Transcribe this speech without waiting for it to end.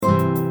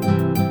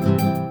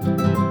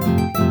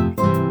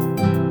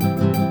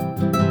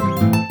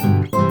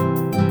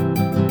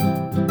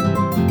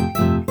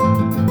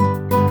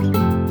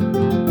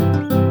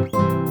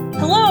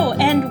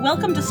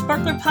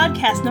Sparkler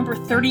Podcast number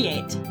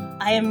 38.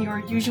 I am your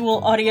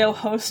usual audio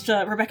host,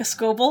 Rebecca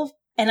Scoble,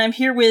 and I'm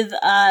here with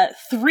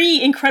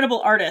three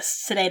incredible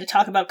artists today to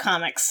talk about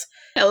comics.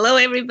 Hello,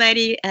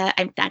 everybody.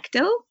 I'm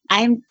Tacto.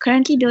 I'm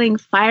currently doing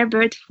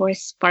Firebird for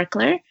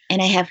Sparkler,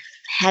 and I have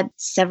had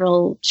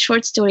several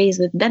short stories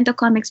with Bento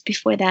Comics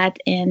before that,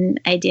 and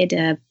I did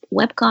a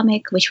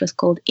webcomic which was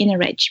called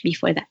Inner Edge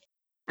before that.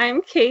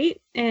 I'm Kate,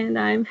 and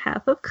I'm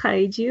half of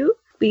KaiJu.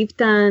 We've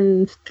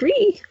done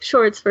 3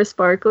 shorts for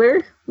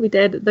Sparkler. We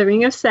did The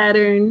Ring of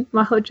Saturn,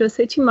 Mahou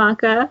Josei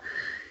Chimaka,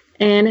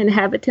 and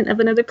Inhabitant of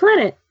Another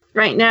Planet.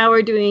 Right now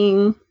we're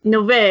doing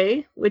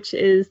Novae, which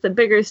is the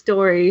bigger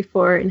story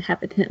for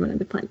Inhabitant of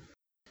Another Planet.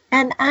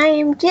 And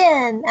I'm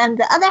Jin. I'm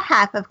the other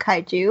half of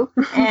KaiJu,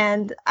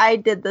 and I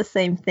did the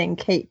same thing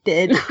Kate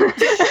did.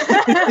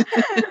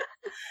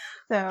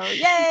 So,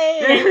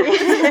 yay!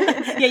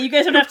 Yeah, you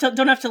guys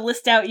don't have to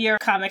list out your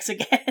comics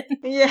again.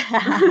 Yeah.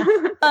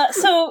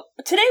 So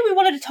today we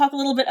wanted to talk a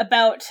little bit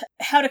about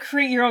how to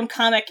create your own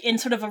comic in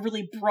sort of a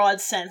really broad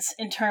sense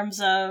in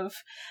terms of,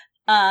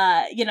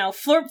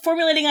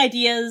 formulating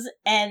ideas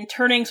and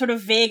turning sort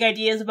of vague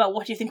ideas about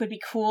what you think would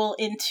be cool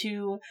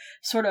into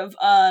sort of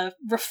a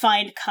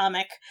refined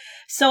comic.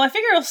 So I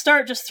figure I'll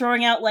start just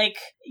throwing out,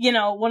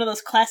 one of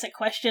those classic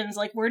questions,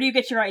 like, where do you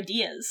get your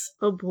ideas?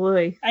 Oh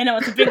boy. I know,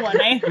 it's a big one,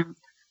 eh?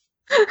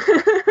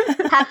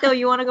 Tacto,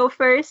 you want to go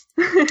first?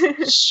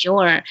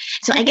 Sure.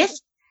 So I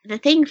guess the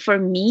thing for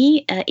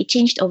me, it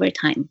changed over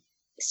time.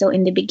 So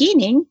in the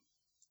beginning,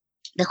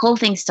 the whole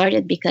thing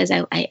started because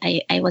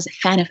I was a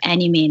fan of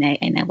anime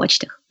and I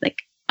watched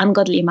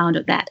ungodly amount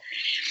of that.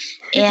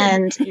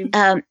 And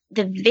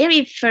the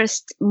very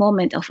first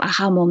moment of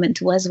aha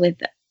moment was with,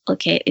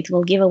 okay, it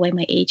will give away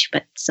my age,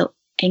 but so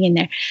hang in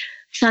there,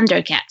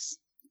 Thundercats.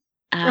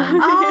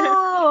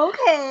 Oh,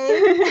 okay.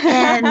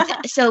 And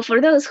so for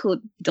those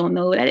who don't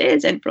know what that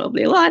is, and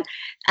probably a lot,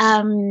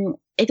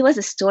 it was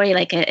a story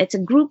it's a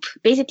group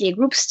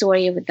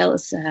story with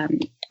those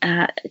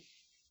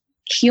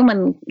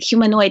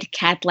humanoid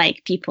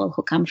cat-like people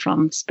who come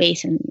from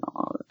space and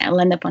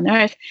land up on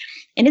Earth.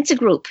 And it's a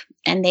group.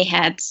 And they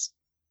had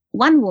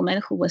one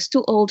woman who was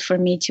too old for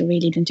me to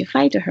really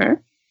identify to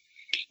her.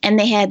 And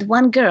they had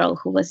one girl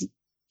who was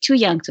too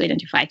young to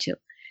identify to.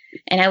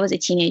 And I was a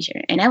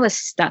teenager and I was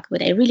stuck,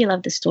 but I really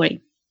loved the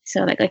story.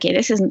 So okay,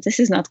 this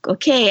is not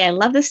okay. I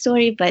love the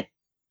story, but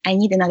I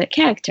need another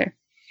character.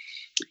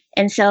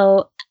 And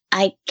so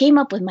I came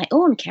up with my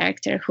own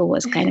character who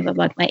was kind of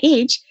about my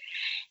age.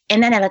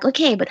 And then I'm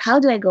okay, but how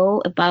do I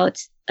go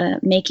about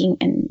making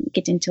and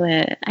get into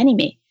an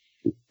anime?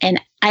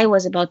 And I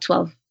was about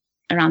 12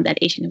 around that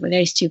age and they were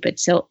very stupid.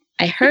 So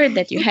I heard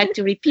that you had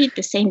to repeat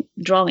the same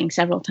drawing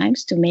several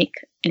times to make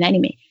an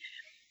anime.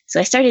 So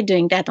I started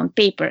doing that on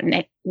paper,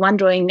 one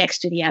drawing next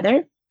to the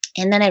other.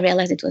 And then I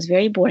realized it was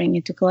very boring.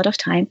 It took a lot of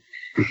time.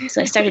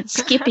 So I started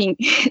skipping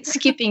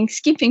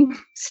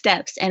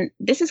steps. And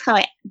this is how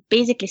I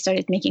basically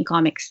started making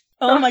comics.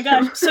 Oh my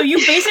gosh. So you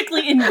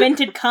basically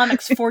invented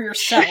comics for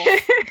yourself.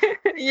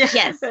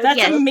 Yes.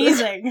 That's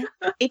amazing.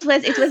 It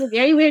was a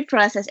very weird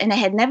process. And I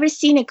had never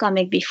seen a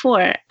comic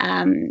before.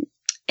 And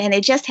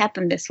it just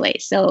happened this way.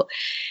 So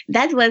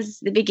that was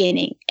the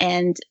beginning.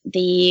 And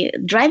the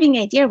driving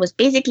idea was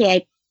basically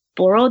I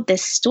borrowed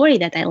this story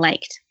that I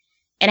liked.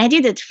 And I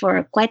did it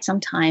for quite some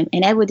time.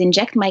 And I would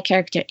inject my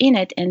character in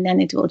it. And then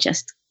it will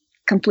just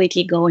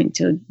completely go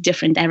into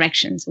different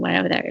directions,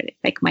 wherever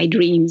my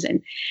dreams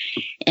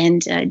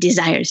and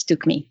desires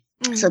took me.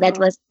 Mm-hmm. So that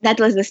was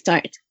the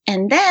start.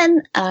 And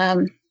then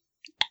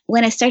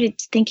when I started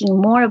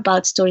thinking more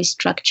about story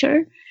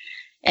structure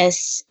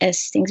as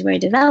things were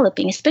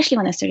developing, especially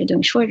when I started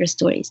doing shorter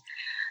stories,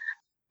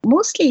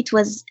 mostly it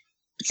was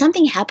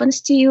something happens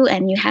to you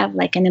and you have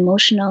an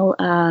emotional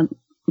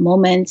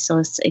moment.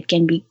 So it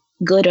can be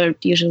good, or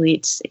usually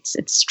it's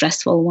a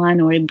stressful one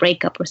or a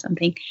breakup or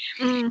something.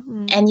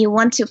 Mm-hmm. And you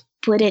want to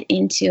put it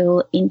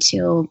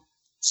into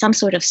some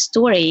sort of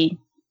story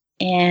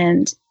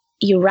and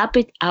you wrap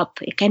it up,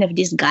 you kind of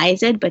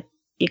disguise it, but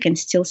you can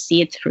still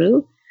see it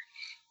through.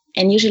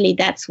 And usually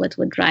that's what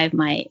would drive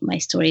my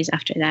stories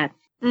after that.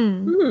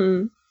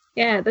 Mm.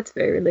 Yeah, that's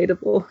very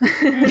relatable.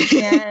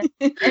 Yeah.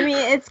 I mean,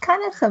 it's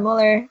kind of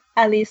similar,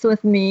 at least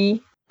with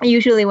me.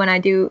 Usually when I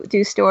do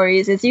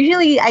stories, it's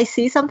usually I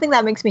see something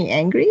that makes me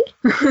angry.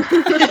 And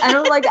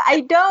I'm like, I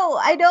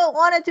don't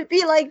want it to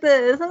be like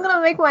this. I'm going to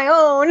make my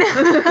own.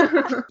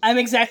 I'm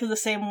exactly the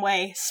same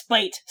way.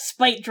 Spite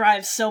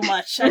drives so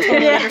much. I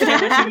totally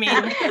understand what you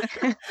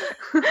mean.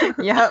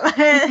 Yeah.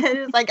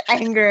 It's like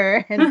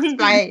anger and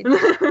spite.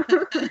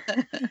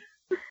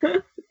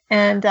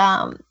 And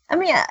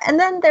and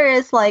then there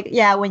is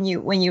when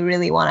you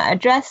really want to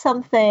address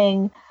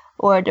something,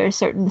 or there's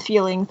certain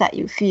feelings that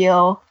you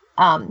feel,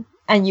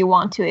 and you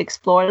want to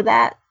explore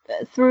that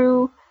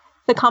through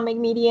the comic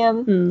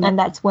medium, and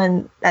that's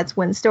when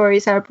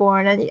stories are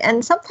born.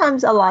 And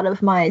sometimes a lot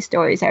of my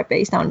stories are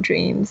based on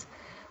dreams,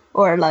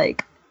 or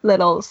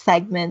little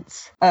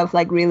segments of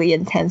really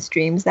intense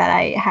dreams that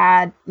I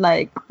had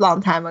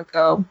long time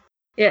ago.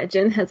 Yeah,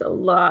 Jen has a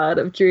lot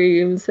of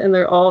dreams, and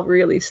they're all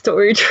really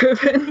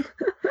story-driven.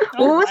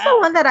 What was the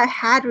one that I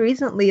had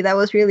recently that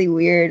was really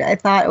weird? I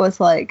thought it was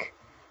like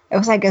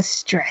a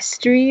stress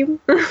dream.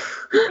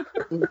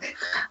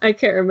 I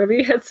can't remember.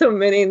 You had so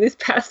many in this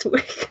past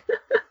week.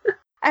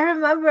 I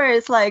remember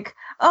it's like,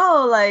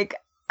 oh, like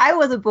I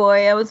was a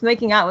boy, I was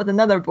making out with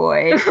another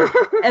boy,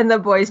 and the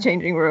boy's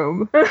changing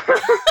room.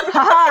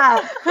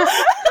 Wow.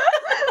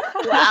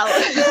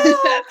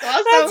 That's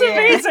awesome. That's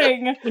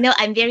amazing. You know,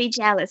 I'm very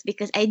jealous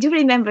because I do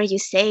remember you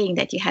saying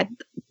that you had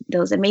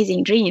those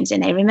amazing dreams.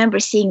 And I remember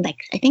seeing, like,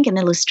 I think an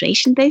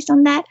illustration based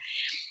on that.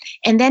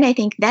 And then I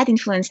think that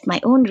influenced my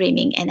own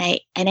dreaming. And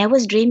I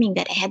was dreaming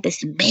that I had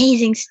this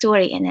amazing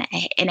story. And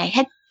I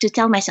had to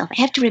tell myself,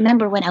 I have to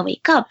remember when I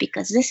wake up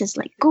because this is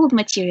like gold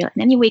material.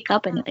 And then you wake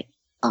up and you're like,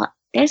 oh,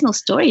 there's no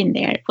story in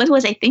there. What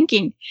was I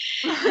thinking?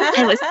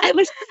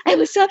 I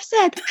was so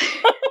upset.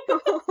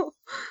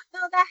 No,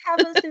 that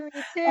happens to me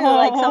too.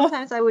 Like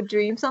sometimes I would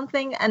dream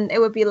something and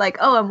it would be like,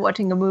 oh, I'm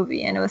watching a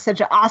movie and it was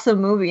such an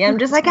awesome movie. I'm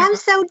just like, I'm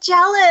so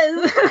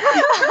jealous.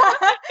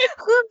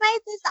 Who made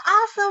this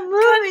awesome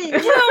movie?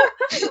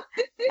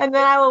 And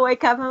then I will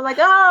wake up and I'm like,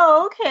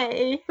 oh,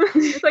 okay.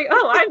 It's like,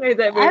 oh, I made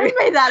that movie. I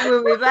made that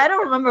movie, but I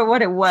don't remember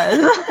what it was.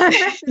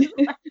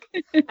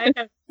 I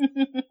know.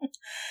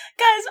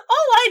 Guys,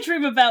 all I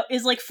dream about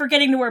is like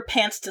forgetting to wear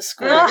pants to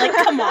school. Like,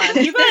 come on,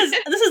 you guys,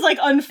 this is like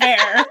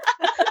unfair.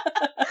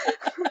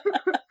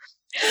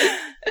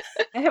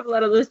 I have a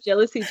lot of those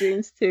jealousy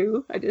dreams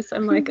too.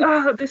 I'm like,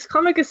 oh, this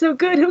comic is so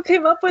good. Who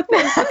came up with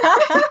this?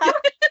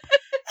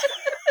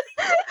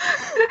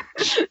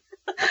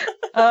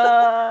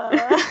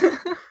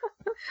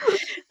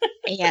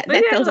 Yeah,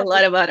 that tells a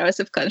lot about our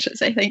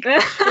subconscious, I think.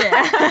 Yeah.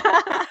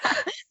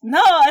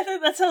 No, I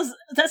think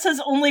that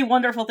says only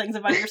wonderful things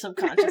about your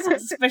subconscious,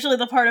 especially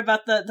the part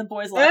about the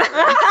boys'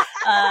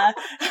 locker.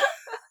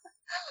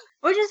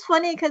 Which is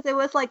funny because it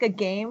was like a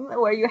game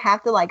where you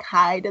have to like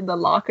hide in the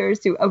lockers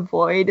to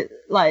avoid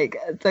like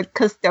the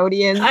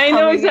custodians. I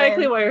know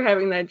exactly why you're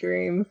having that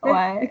dream.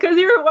 Why? Because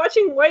you were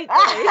watching White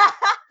Day.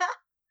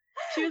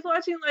 She was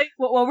watching like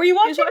what were you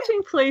watching? She was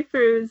watching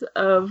playthroughs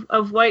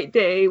of White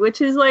Day, which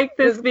is like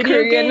this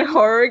video Korean game.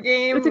 horror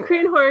game. It's a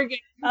Korean horror game.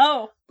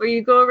 Oh. Where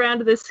you go around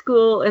to this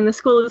school and the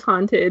school is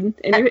haunted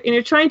and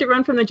you're trying to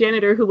run from the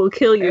janitor who will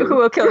kill you. Who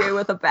will kill you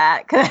with a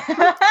bat.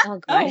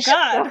 Oh gosh.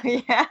 Oh god.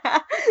 Yeah.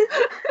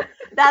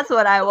 That's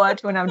what I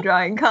watch when I'm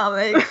drawing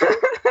comics.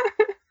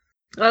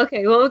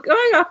 Okay, well,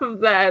 going off of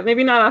that,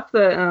 maybe not off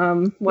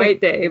the White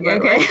Day, but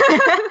okay.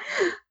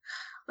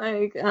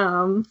 like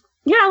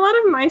yeah, a lot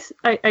of my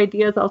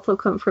ideas also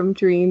come from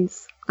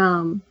dreams.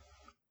 I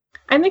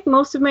think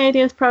most of my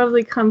ideas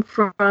probably come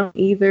from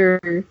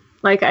either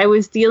like I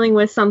was dealing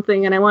with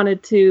something and I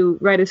wanted to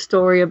write a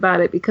story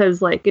about it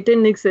because like it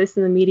didn't exist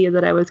in the media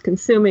that I was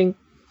consuming.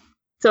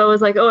 So I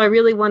was like, oh, I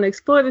really want to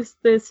explore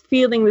this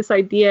feeling, this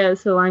idea.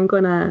 So I'm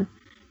going to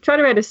try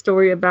to write a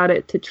story about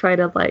it to try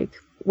to like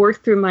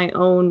work through my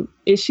own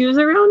issues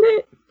around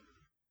it.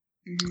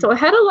 Mm-hmm. So I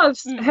have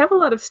a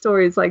lot of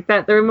stories like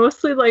that. They're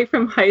mostly like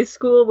from high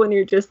school when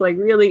you're just like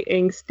really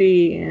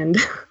angsty and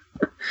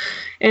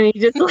and you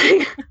just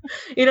like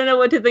you don't know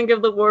what to think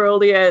of the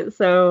world yet.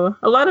 So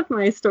a lot of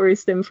my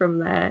stories stem from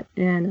that.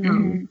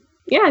 And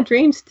yeah,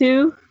 dreams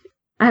too.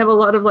 I have a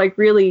lot of like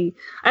really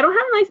I don't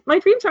have my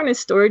dreams aren't as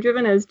story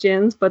driven as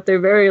Jen's, but they're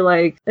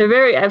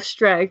very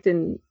abstract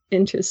and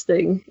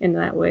interesting in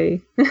that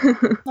way.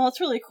 Well,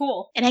 it's really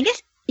cool. And I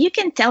guess you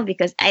can tell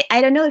because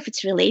I don't know if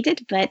it's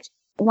related, but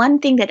one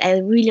thing that I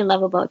really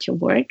love about your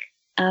work,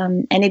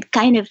 and it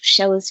kind of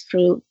shows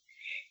through,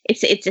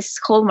 it's this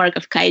hallmark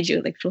of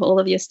KaiJu, like through all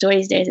of your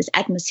stories, there's this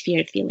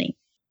atmosphere feeling.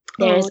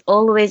 There's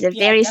always a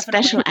very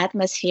special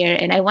atmosphere,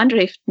 and I wonder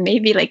if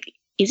maybe like,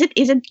 is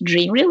it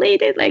dream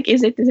related? Like,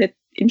 is it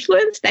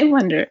influenced? I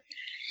wonder.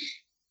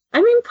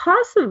 I mean,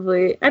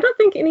 possibly. I don't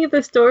think any of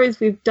the stories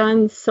we've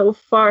done so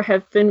far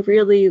have been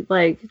really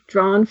like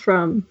drawn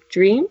from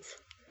dreams.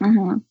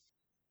 Mm-hmm.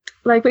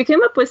 Like we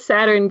came up with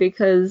Saturn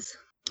because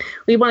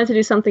we wanted to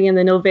do something in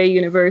the Novae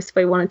universe,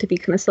 but we wanted to be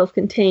kind of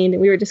self-contained,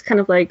 and we were just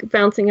kind of like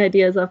bouncing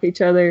ideas off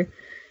each other.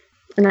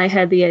 And I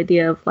had the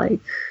idea of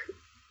like,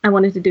 I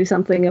wanted to do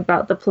something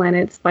about the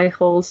planets by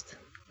Holst.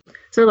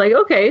 So we're like,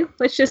 okay,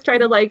 let's just try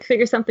to like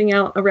figure something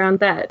out around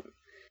that.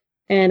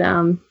 And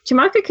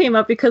Chimaka came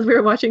up because we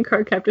were watching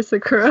Cardcaptor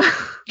Sakura.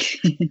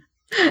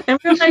 And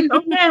we were like,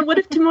 oh man, what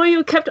if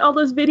Tomoyo kept all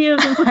those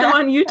videos and put them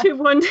on YouTube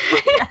one day?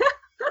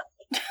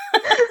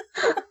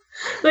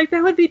 Like,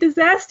 that would be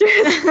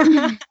disastrous.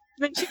 Then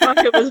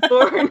Chimaka was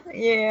born.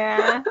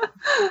 Yeah.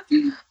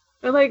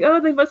 They're like,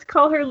 oh, they must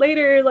call her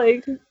later,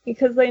 like,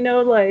 because they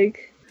know,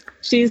 like,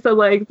 she's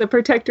the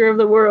protector of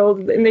the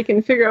world, and they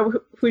can figure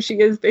out who she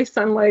is based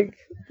on, like,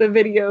 the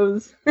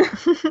videos.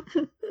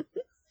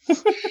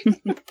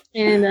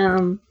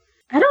 And,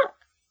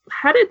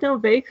 how did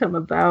Novae come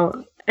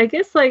about? I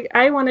guess, like,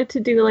 I wanted to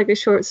do, like, a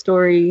short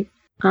story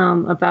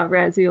about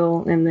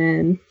Raziel, and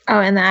then... Oh,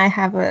 and I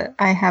have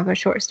a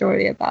short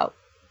story about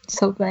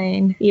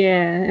Sylvain.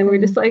 Yeah, and we're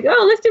just like,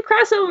 oh, let's do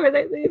crossover.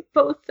 They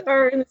both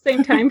are in the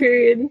same time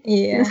period.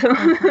 Yeah. So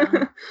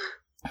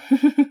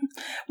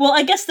Well,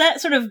 I guess that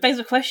sort of begs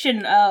the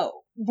question,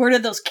 where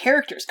did those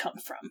characters come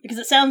from? Because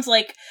it sounds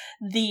like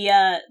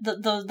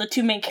the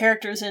two main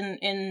characters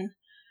in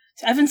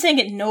I've been saying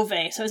it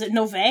Novae, so is it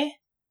Novae?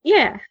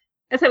 yeah,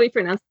 that's how we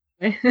pronounce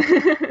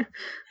it.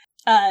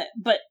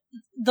 But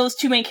those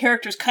two main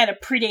characters kind of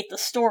predate the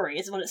story,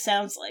 is what it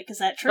sounds like. Is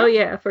that true? Oh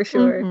yeah, for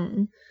sure.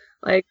 Mhm.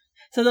 Like,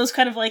 So those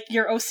kind of like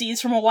your OCs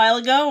from a while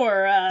ago,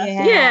 or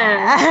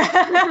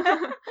yeah.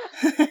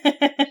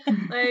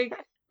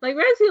 like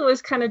Resident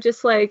was kind of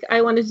just like,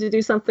 I wanted to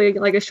do something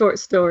like a short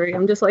story.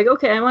 I'm just like,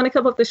 okay, I want to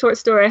come up with a short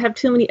story. I have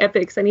too many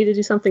epics. I need to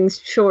do something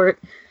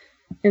short.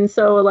 And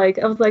so like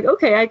I was like,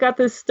 okay, I got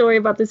this story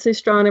about this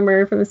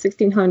astronomer from the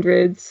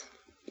 1600s.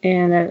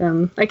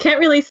 And I can't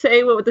really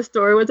say what the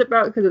story was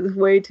about because it was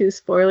way too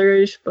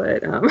spoilerish,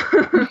 but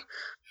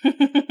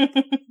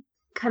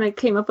kind of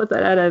came up with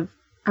that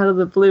out of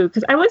the blue,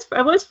 because I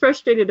was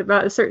frustrated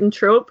about a certain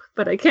trope,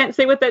 but I can't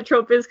say what that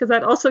trope is because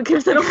that also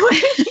gives it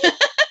away.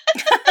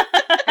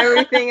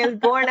 Everything is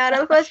born out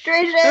of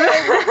frustration.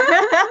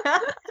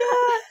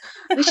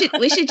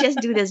 We should just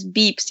do this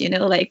beeps,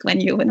 like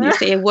when you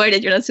say a word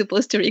that you're not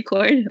supposed to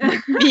record. Like,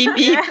 beep,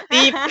 beep,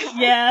 beep.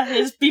 Yeah,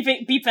 just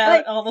beep out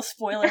like, all the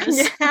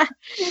spoilers. Yeah.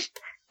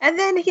 And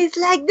then he's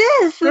like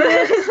this.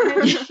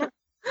 You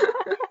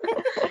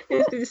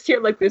just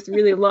hear like this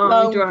really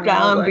long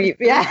drawn beep.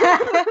 Yeah.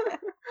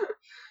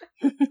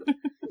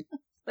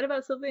 What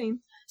about Sylvain?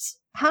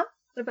 Huh?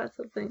 What about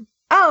Sylvain?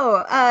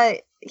 Oh,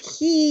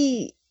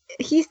 he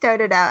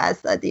started out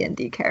as a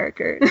D&D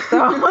character.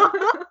 So.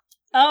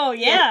 Oh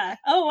yeah.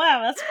 Oh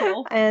wow, that's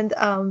cool. And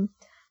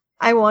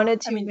I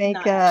wanted to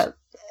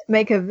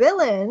make a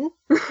villain,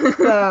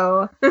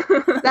 so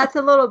that's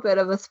a little bit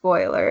of a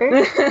spoiler.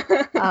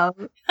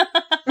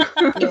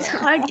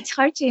 It's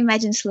hard to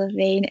imagine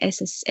Sylvain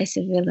as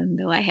a villain,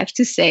 though, I have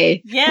to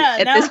say. Yeah,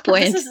 at this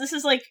point, this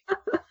is like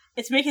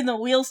it's making the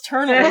wheels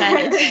turn a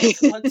little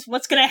bit.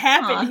 What's gonna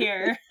happen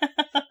here?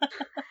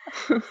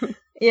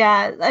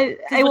 Yeah,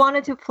 I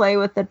wanted to play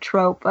with the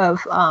trope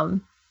of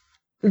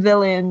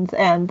villains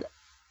and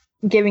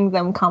giving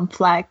them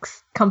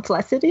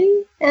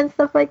complexity and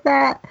stuff like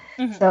that.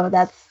 Mm-hmm. So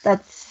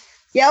that's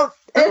yep.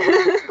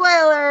 It's a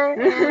spoiler,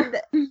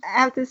 and I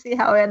have to see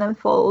how it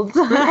unfolds.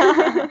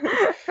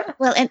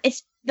 Well, and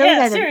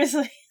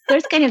seriously.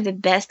 Those kind of the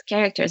best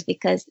characters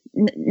because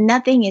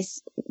nothing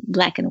is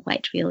black and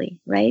white, really,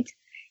 right?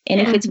 And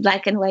if it's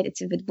black and white,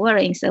 it's a bit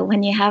boring. So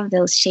when you have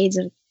those shades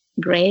of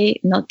gray,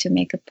 not to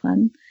make a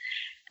pun,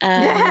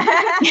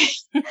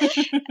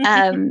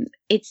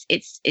 it's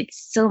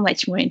so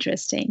much more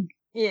interesting.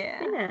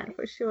 Yeah,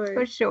 for sure.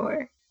 For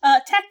sure.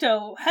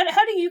 Tacto, how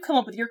do you come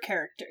up with your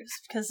characters?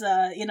 Because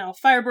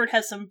Firebird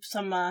has some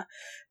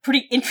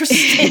pretty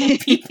interesting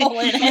people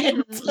in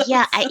it.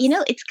 Yeah,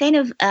 it's kind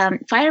of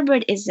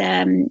Firebird is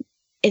an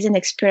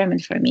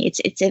experiment for me.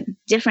 It's a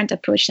different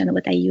approach than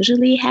what I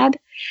usually had.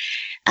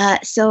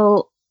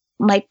 So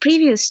my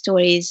previous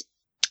stories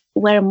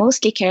were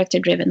mostly character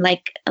driven,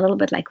 like a little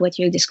bit like what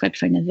you described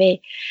for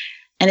Novae,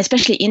 and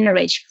especially in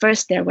Rage.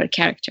 First there were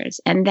characters,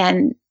 and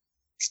then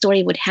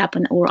story would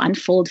happen or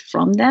unfold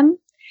from them.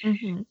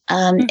 Mm-hmm.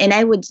 And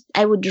I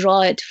would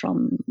draw it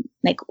from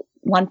like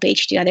one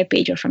page to the other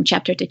page or from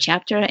chapter to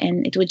chapter,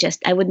 and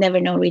I would never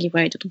know really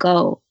where it would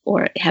go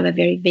or have a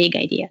very vague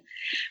idea.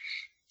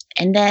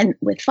 And then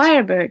with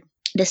Firebird,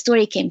 the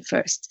story came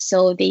first.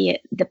 So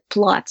the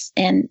plots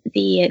and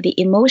the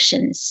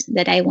emotions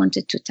that I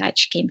wanted to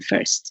touch came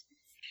first.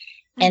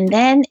 And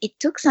then it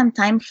took some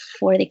time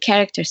for the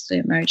characters to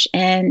emerge.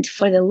 And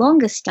for the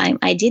longest time,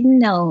 I didn't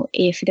know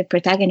if the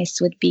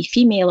protagonists would be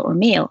female or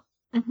male,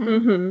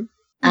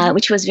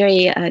 which was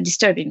very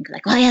disturbing.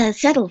 Like, oh yeah,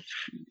 settle.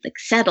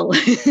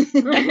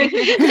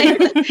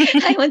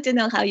 I want to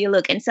know how you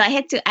look. And so I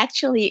had to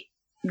actually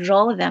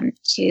draw them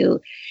to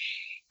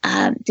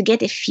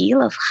get a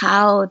feel of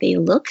how they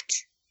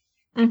looked.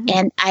 Mm-hmm.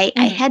 And I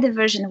had a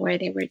version where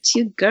there were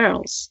two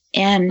girls,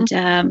 and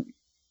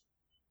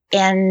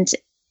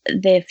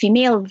the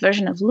female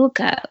version of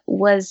Luca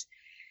was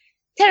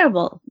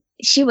terrible.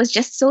 She was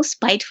just so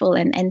spiteful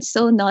and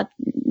so not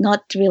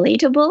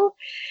relatable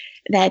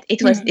that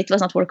it was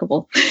not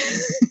workable.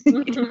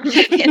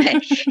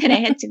 and I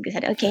had to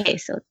say, okay,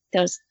 so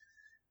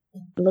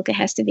Luca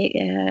has to be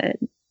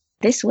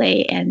this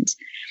way, and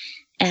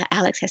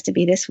Alex has to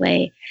be this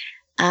way.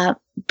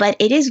 But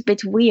it is a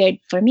bit weird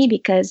for me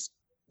because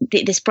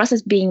this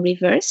process being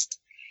reversed,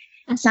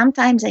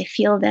 sometimes I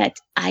feel that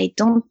I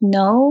don't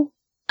know,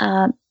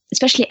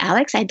 especially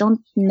Alex, I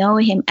don't know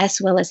him as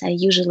well as I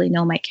usually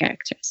know my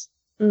characters.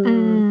 You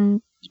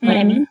know what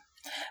I mean?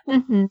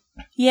 Mm-hmm.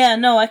 Yeah,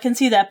 no, I can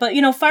see that. But,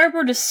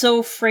 Firebird is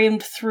so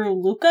framed through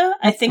Luca.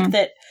 I think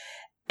that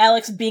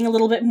Alex being a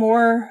little bit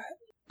more,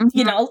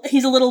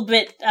 he's a little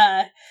bit,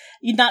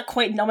 not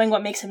quite knowing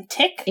what makes him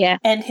tick. Yeah.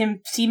 And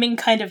him seeming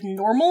kind of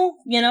normal,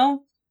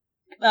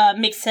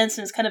 makes sense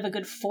and is kind of a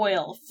good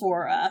foil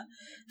for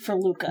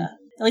Luca.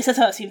 At least that's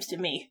how it seems to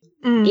me.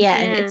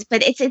 Yeah.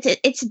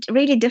 It's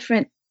really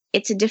different.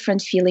 It's a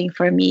different feeling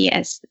for me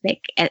as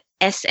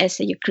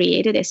you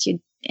create it, as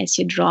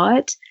you draw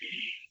it.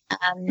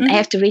 I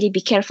have to really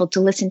be careful to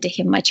listen to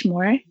him much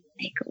more.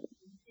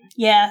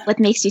 Yeah. What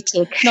makes you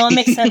tick? No, it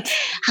makes sense.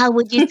 How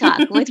would you talk?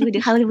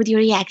 How would you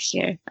react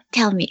here?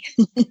 Tell me.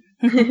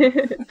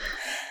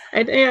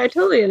 I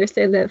totally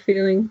understand that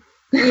feeling.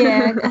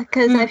 Yeah,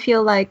 because I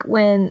feel like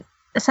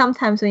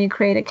sometimes when you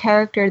create a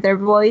character, their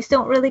voice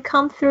don't really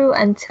come through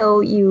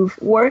until you've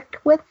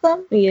worked with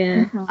them.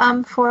 Yeah.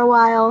 For a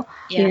while.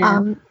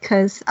 Yeah.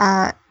 Because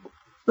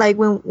like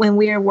when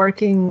we are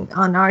working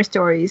on our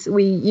stories,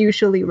 we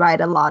usually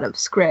write a lot of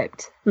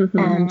script,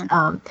 and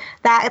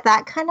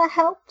that kind of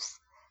helps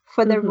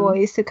for their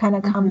voice to kind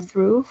of come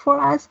through for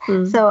us.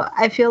 So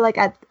I feel like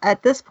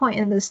at this point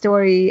in the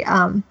story,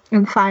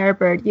 in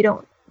Firebird, you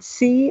don't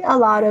see a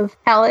lot of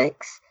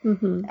Alex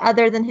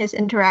other than his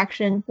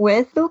interaction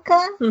with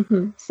Luca.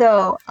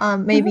 So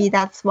maybe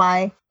that's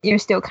why you're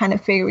still kind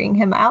of figuring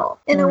him out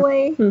in a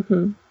way.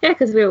 Yeah,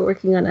 because we were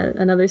working on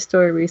another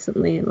story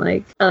recently, and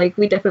like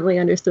we definitely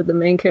understood the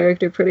main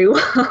character pretty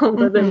well,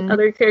 but then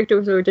other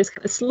characters were just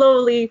kind of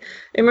slowly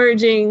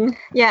emerging.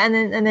 Yeah, and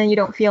then you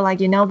don't feel like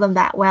you know them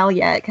that well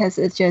yet, because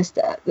it's just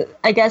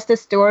I guess the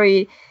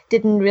story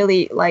didn't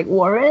really like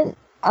warrant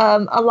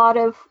a lot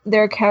of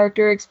their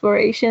character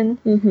exploration.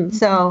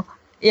 So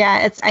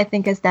yeah, I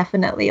think it's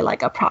definitely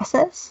like a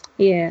process.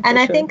 Yeah, and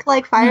I think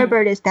like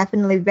Firebird is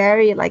definitely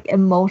very like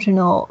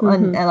emotional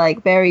and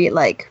like very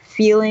like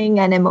feeling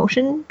and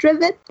emotion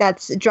driven.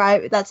 That's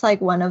like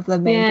one of the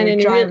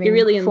major driving you're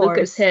really in force.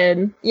 Luca's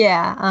head.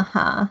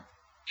 Yeah.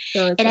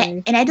 So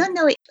and I don't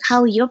know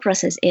how your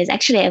process is.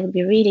 Actually, I would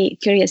be really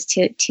curious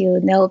to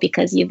know,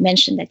 because you've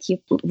mentioned that you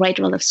write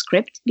a lot of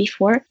script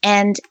before,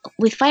 and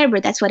with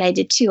Firebird, that's what I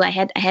did too. I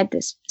had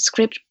this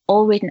script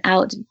all written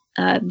out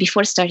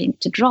before starting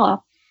to draw.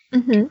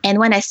 And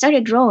when I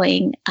started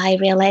drawing, I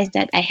realized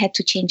that I had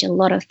to change a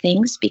lot of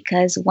things,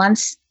 because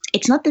once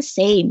it's not the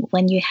same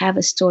when you have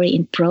a story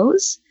in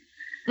prose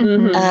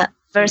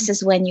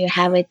versus when you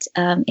have it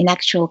in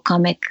actual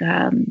comic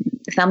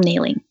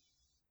thumbnailing.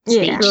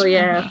 Yeah. Oh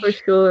yeah, for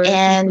sure.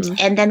 And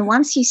then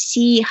once you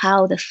see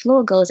how the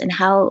flow goes and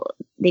how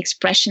the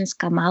expressions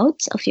come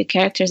out of your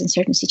characters in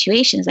certain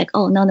situations, like,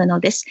 oh no,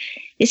 this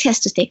has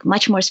to take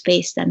much more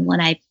space than when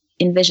I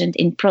envisioned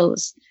in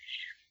prose,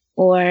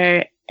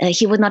 or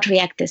he would not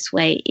react this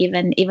way,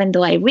 even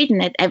though I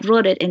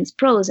wrote it in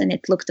prose and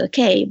it looked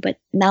okay. But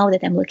now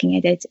that I'm looking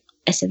at it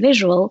as a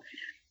visual,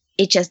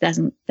 it just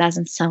doesn't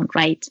sound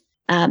right.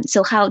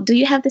 So how do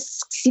you have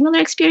this similar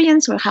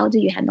experience, or how do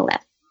you handle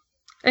that?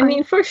 I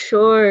mean, for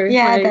sure.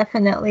 Yeah,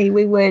 definitely.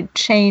 We would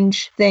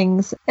change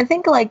things. I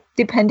think like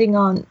depending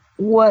on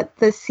what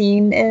the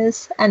scene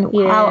is and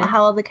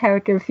how the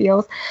character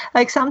feels.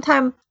 Like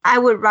sometimes I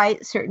would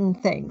write certain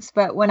things,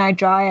 but when I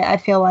draw it, I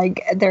feel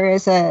like there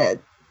is a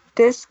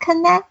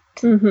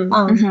disconnect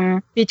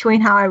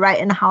between how I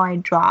write and how I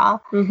draw.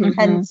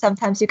 And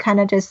sometimes you kind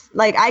of just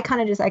like, I kind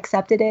of just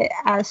accepted it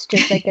as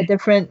just like a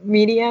different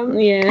medium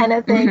kind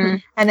of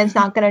thing. And it's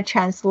not going to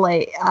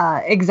translate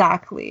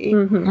exactly.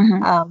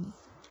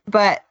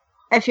 But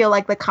I feel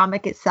like the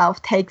comic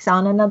itself takes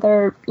on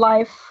another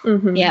life.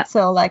 Yeah.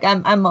 So like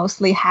I'm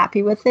mostly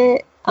happy with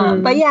it.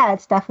 But yeah,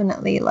 it's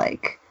definitely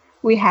like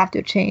we have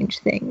to change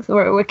things.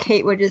 Or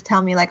Kate would just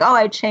tell me like, oh,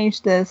 I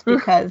changed this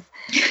because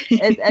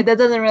it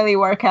doesn't really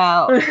work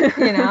out.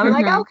 You know, I'm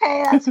like,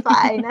 okay, that's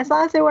fine. As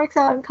long as it works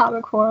out in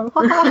comic form.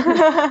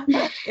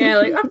 Yeah,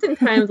 like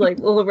oftentimes like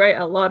we'll write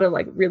a lot of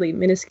like really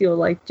minuscule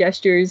like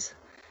gestures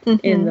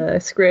in the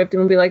script,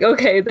 and we'll be like,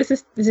 okay, this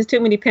is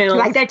too many panels.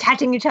 Like they're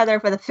touching each other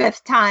for the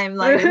 5th time.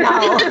 Like,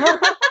 no.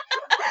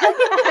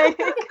 Like,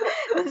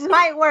 this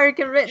might work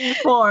in written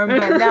form,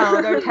 but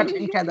no, they're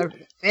touching each other for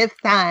the 5th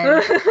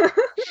time.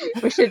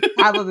 We should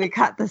probably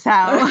cut this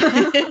out.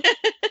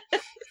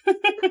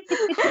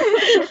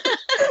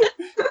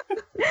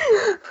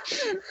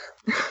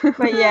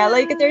 But yeah,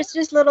 like there's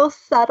just little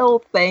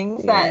subtle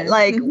things that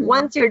like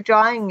once you're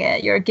drawing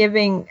it, you're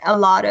giving a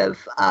lot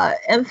of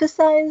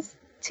emphasis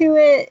to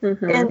it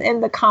in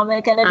the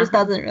comic, and it just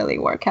doesn't really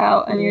work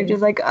out, and you're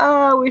just like,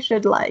 oh, we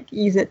should like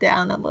ease it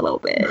down a little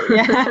bit.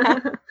 Yeah.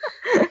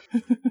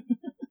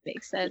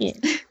 Makes sense.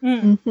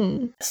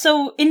 Yeah.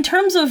 So in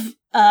terms of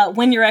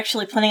when you're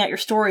actually planning out your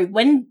story,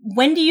 when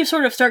do you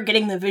sort of start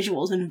getting the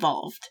visuals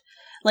involved?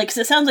 Like, 'cause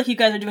it sounds like you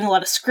guys are doing a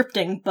lot of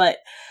scripting, but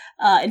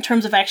in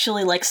terms of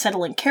actually like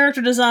settling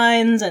character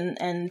designs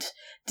and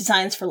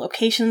designs for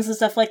locations and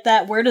stuff like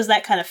that, where does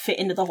that kind of fit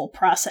into the whole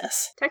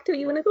process? Tacto,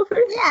 you want to go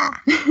first? Yeah.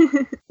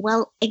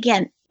 Well,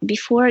 again,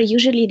 before,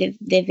 usually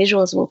the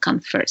visuals will come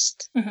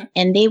first,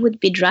 and they would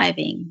be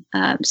driving.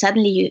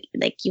 Suddenly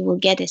you will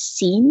get a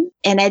scene.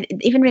 And I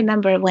even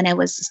remember when I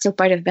was still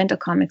part of Bento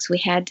Comics, we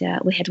had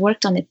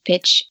worked on a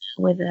pitch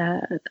with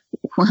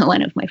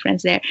one of my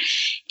friends there,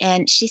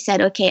 and she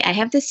said, okay, I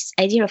have this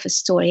idea of a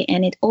story,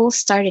 and it all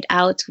started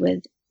out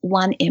with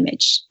one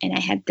image, and I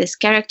had this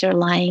character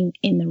lying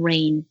in the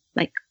rain,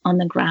 like on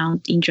the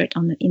ground, injured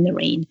in the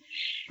rain.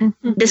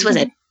 This was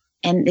it.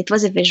 and it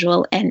was a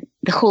visual, and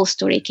the whole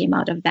story came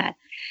out of that.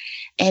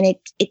 And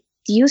it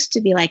used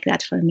to be like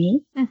that for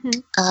me.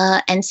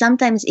 And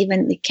sometimes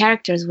even the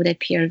characters would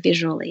appear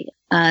visually.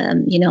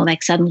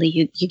 Like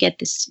suddenly you get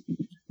this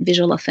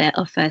visual of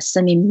a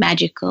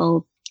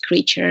semi-magical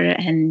creature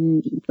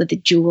and with the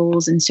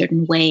jewels in a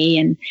certain way,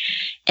 and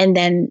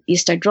then you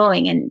start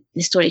drawing and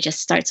the story just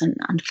starts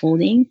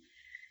unfolding.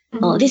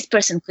 Oh, this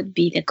person could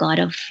be the god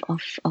of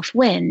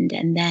wind,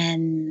 and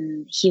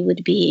then he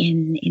would be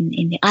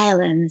in the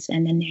islands,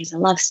 and then there's a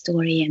love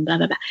story and blah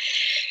blah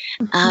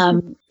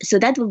blah. So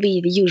that would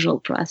be the usual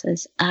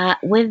process.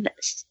 With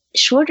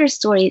shorter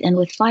stories and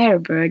with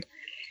Firebird,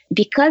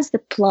 because the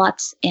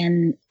plots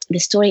and the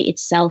story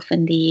itself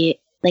and the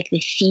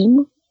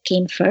theme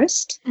came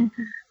first.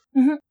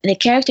 The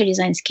character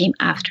designs came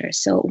after.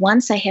 So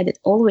once I had it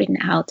all written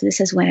out, this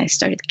is when I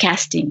started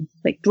casting,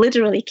 like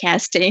literally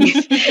casting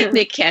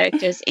the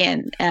characters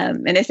in.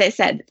 And as I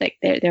said, like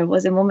there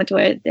was a moment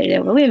where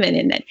there were women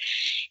in it.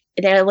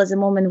 There was a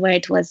moment where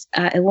it was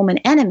a woman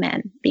and a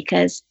man,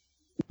 because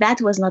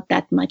that was not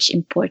that much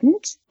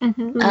important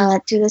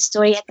to the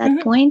story at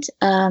that point.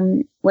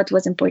 What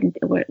was important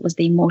was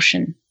the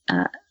emotion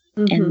and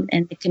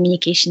the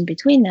communication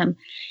between them.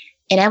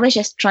 And I was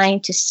just trying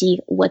to see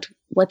what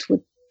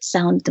would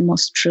sound the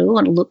most true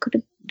and look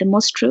the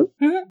most true.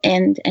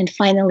 And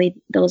finally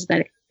those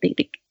that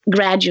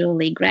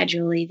gradually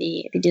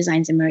the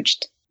designs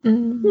emerged.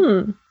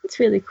 It's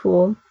really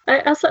cool.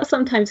 I also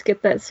sometimes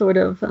get that sort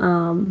of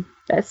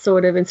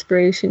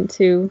inspiration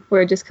too,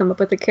 where I just come up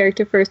with a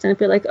character first and I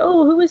feel like,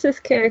 oh, who is this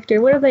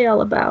character? What are they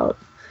all about?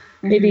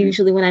 Maybe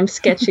usually when I'm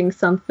sketching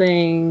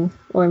something,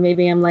 or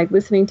maybe I'm like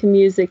listening to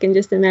music and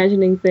just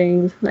imagining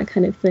things, that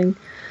kind of thing.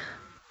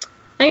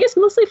 I guess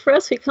mostly for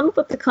us, we come up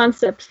with the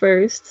concept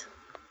first,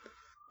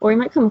 or we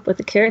might come up with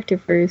the character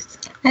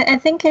first. I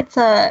think it's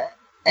an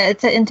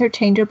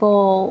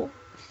interchangeable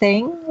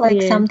thing. Like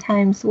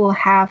sometimes we'll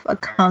have a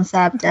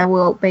concept and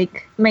we'll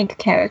make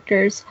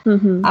characters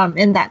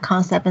in that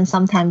concept, and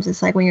sometimes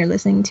it's like when you're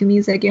listening to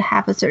music, you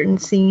have a certain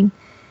scene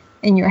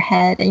in your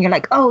head, and you're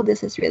like, oh,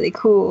 this is really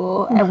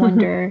cool. I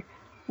wonder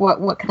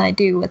what can I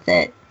do with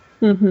it,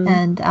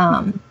 and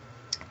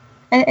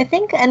I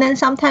think, and then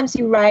sometimes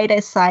you write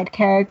a side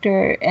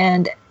character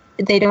and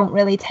they don't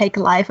really take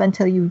life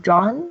until you've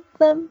drawn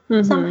them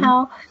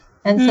somehow.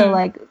 And so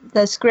like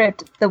the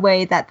script, the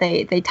way that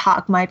they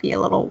talk might be a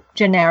little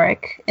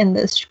generic in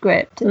the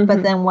script.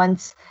 But then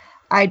once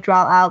I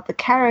draw out the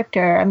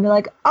character, I'm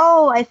like,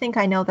 oh, I think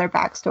I know their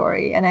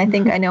backstory, and I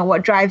think I know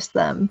what drives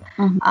them.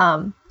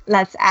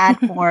 Let's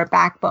add more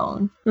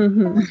backbone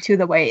to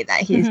the way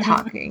that he's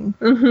talking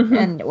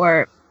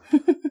or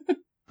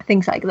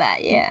things like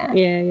that.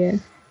 Yeah.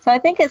 So I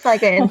think it's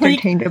like an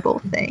interchangeable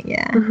thing.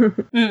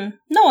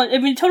 No, I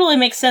mean, it totally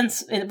makes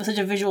sense with such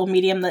a visual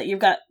medium that you've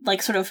got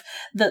like sort of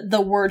the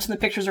words and the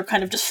pictures are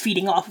kind of just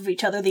feeding off of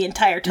each other the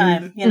entire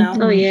time, you know?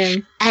 Oh yeah.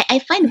 I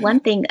find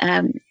one thing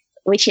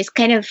which is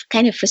kind of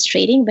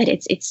frustrating, but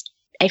it's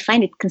I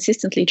find it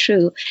consistently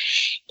true,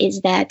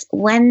 is that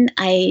when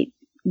I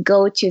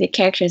go to the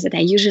characters that I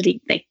usually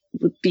like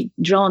would be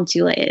drawn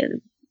to,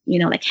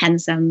 like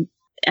handsome,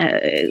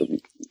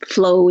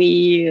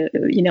 flowy,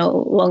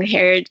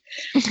 long-haired.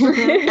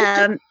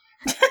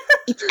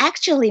 It's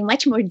actually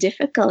much more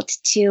difficult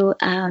to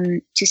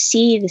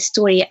see the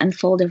story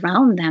unfold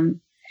around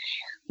them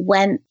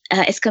when,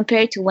 as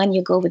compared to when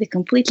you go with a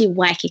completely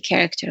wacky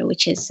character,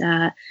 which is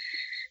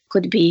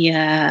could be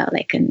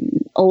like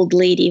an old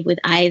lady with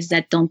eyes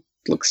that don't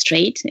look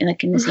straight,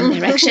 like in the same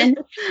direction,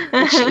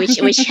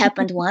 which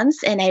happened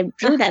once, and I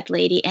drew that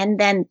lady, and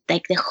then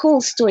like the whole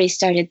story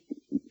started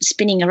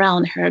spinning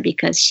around her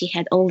because she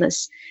had all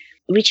this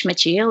rich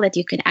material that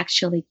you could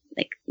actually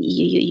like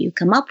you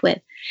come up with.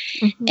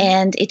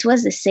 And it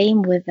was the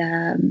same with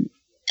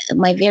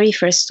my very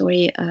first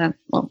story.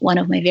 One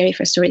of my very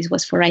first stories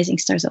was for Rising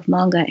Stars of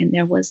Manga, and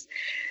there was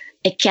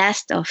a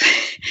cast of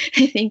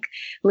I think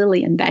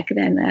Lillian back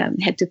then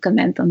had to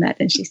comment on that,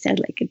 and she said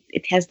like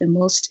it has the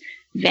most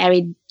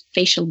varied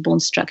facial bone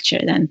structure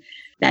than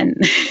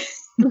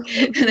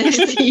I've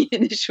seen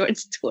in a short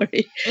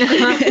story.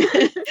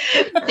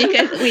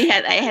 Because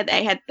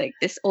I had like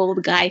this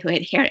old guy who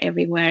had hair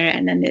everywhere,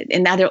 and then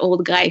another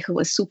old guy who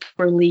was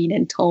super lean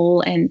and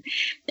tall, and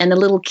a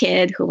little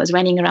kid who was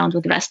running around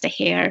with rasta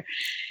hair,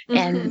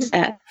 and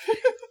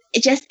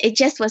it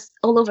just was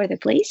all over the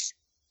place.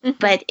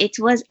 But it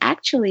was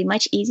actually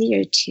much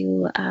easier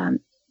to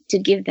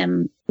give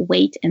them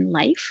weight and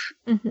life.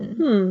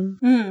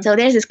 So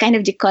there's this kind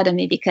of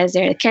dichotomy, because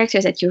there are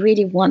characters that you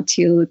really want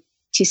to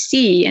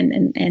see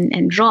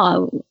and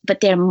draw,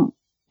 but they're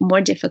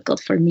more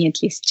difficult for me,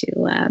 at least,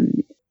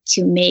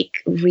 to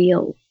make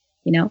real,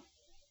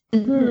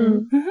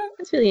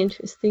 That's really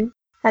interesting.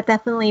 That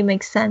definitely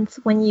makes sense.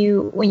 When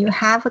you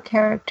have a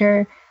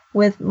character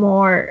with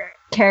more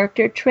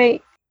character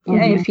trait,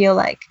 you feel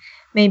like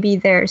maybe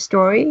their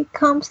story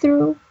comes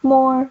through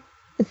more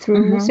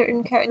through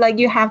certain characters. Like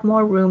you have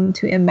more room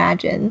to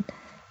imagine,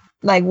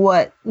 like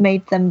what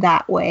made them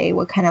that way,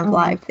 what kind of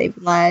life they've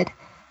led,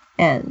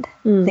 and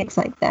things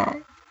like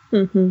that.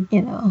 You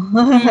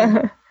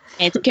know.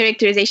 It's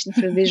characterization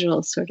through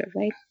visuals, sort of,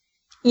 right?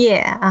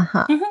 Yeah.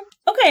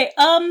 Okay.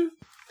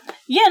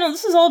 Yeah, no,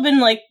 this has all been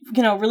like,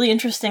 you know, really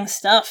interesting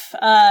stuff.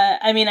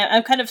 I mean,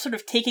 I'm kind of sort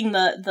of taking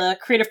the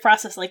creative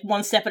process like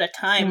one step at a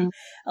time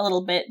a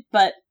little bit.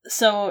 But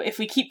so if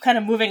we keep kind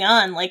of moving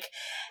on, like,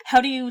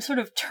 how do you sort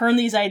of turn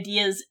these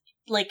ideas?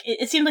 Like,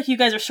 it seems like you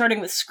guys are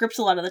starting with scripts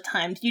a lot of the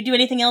time. Do you do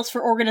anything else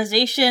for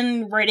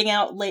organization, writing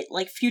out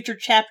like future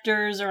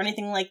chapters or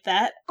anything like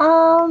that?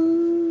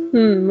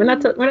 We're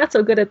not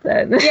so good at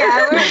that.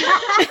 Yeah,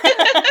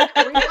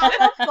 we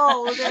have a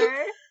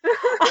folder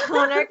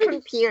on our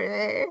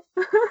computer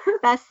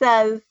that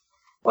says,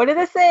 what did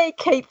it say?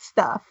 Kate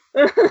stuff.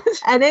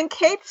 And in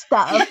Kate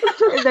stuff,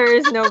 there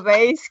is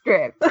Novae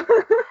script.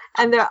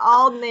 And they're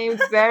all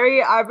named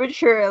very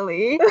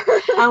arbitrarily.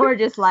 And we're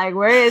just like,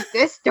 where is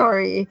this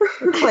story?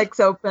 It clicks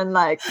open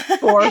like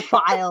 4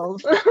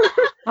 files.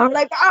 I'm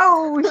like,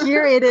 oh,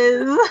 here it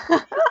is.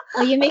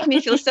 Oh, you make me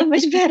feel so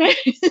much better.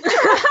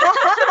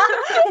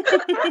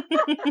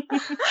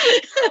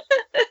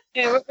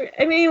 Yeah,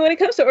 I mean, when it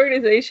comes to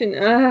organization,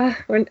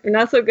 we're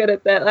not so good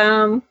at that.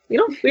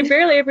 We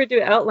barely ever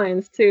do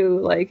outlines too.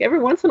 Like every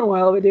once in a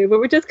while we do, but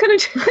we're just kind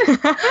of,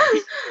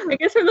 I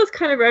guess we're those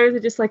kind of writers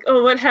that just like,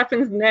 oh, what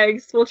happens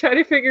next? We'll try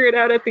to figure it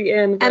out at the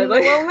end. But and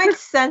we'll make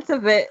sense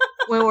of it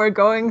when we're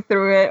going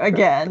through it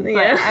again.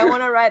 Yeah. I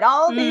want to write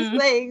all these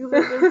things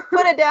and just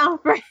put it down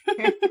for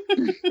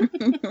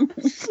you.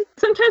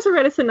 Sometimes we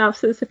write a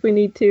synopsis if we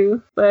need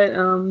to, but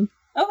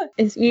Okay.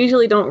 it's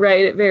usually don't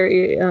write it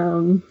very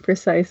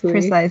precisely.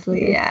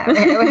 Precisely, yeah.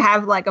 We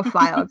have like a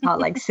file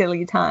called like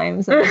Silly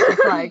Times, and it's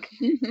just like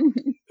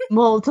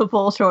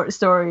multiple short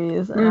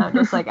stories, and I'm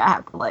just like, I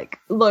have to like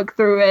look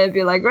through it and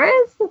be like,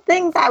 where's the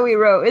thing that we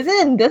wrote? Is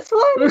it in this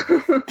one?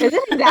 Is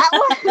it in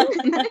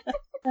that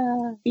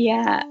one?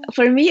 Yeah,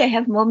 for me, I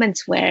have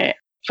moments where,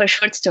 for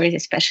short stories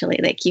especially,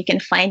 like you can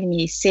find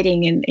me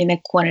sitting in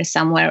a corner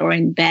somewhere or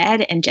in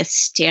bed and just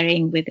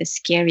staring with a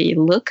scary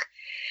look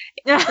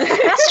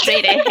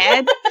straight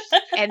ahead.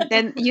 And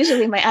then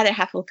usually my other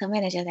half will come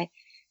in and just like,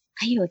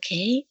 are you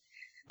okay?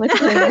 What's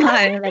going on?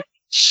 And I'm like,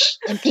 shh,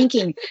 I'm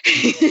thinking.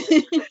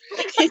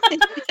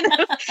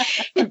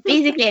 And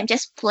basically I'm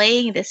just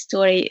playing the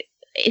story.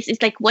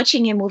 It's like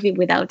watching a movie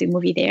without the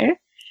movie there.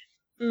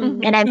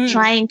 And I'm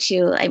trying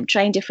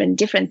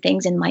different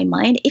things in my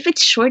mind. If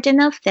it's short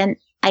enough, then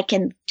I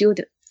can do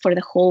for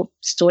the whole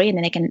story, and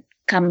then I can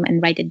come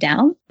and write it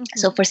down.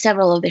 So for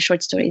several of the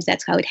short stories,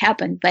 that's how it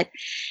happened. But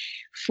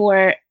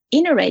for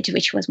Inner Rage,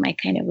 which was my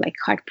kind of like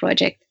heart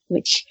project,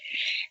 which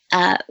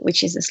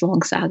is this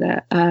long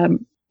saga,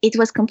 it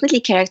was completely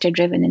character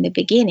driven in the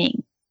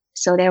beginning.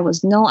 So there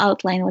was no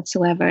outline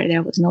whatsoever.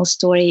 There was no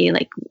story.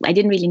 Like I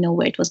didn't really know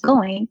where it was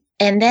going.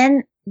 And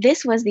then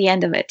this was the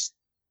end of it.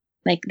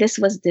 Like this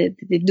was the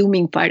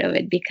dooming part of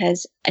it,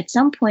 because at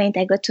some point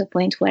I got to a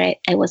point where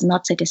I was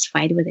not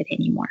satisfied with it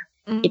anymore.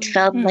 It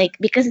felt like,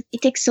 because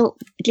it takes so,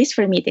 at least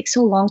for me, it takes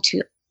so long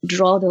to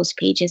draw those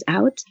pages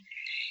out.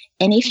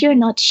 And if you're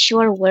not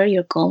sure where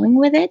you're going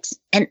with it,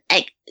 and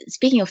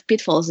speaking of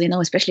pitfalls, you know,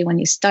 especially when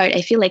you start,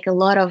 I feel like a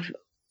lot of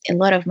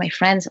my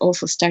friends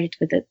also started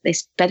with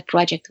this pet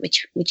project,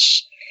 which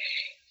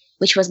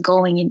was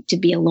going to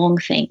be a long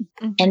thing.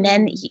 And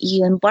then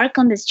you embark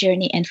on this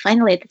journey, and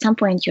finally at some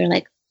point you're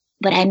like,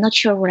 but I'm not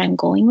sure where I'm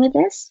going with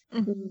this.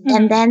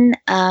 And then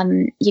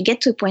you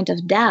get to a point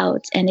of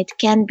doubt, and it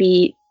can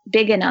be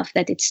big enough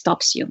that it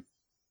stops you.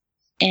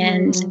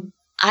 And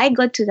I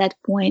got to that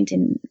point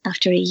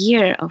after a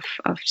year of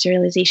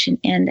serialization,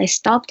 and I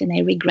stopped, and I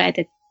regret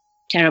it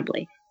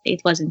terribly.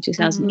 It was in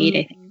 2008,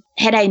 I think.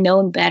 Had I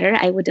known better,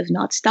 I would have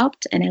not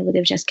stopped, and I would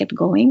have just kept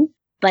going.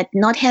 But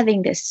not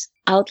having this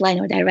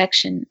outline or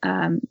direction,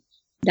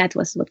 that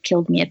was what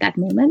killed me at that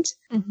moment.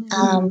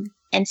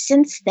 And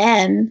since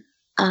then,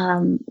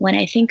 when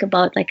I think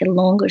about like a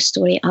longer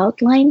story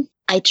outline,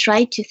 I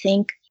try to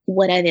think,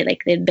 what are they,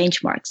 like the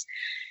benchmarks?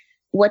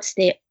 What's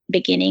the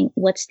beginning?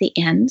 What's the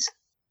end?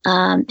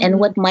 And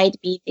what might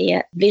be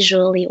the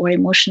visually or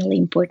emotionally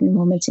important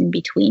moments in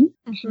between.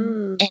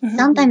 And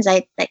sometimes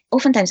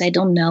oftentimes I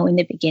don't know in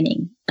the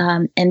beginning.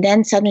 And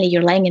then suddenly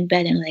you're lying in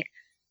bed and like,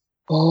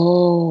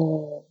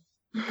 oh,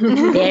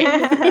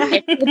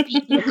 there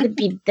could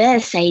be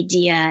this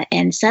idea.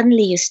 And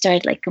suddenly you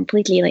start like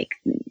completely like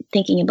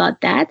thinking about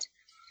that.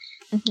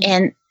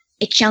 And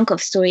a chunk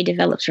of story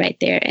develops right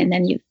there. And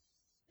then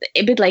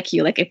a bit like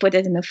you, like I put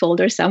it in a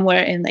folder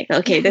somewhere and like,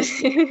 okay,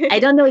 this, I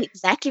don't know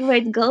exactly where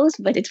it goes,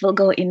 but it will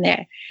go in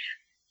there.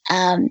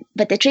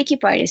 But the tricky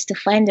part is to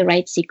find the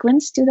right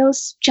sequence to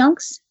those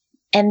chunks.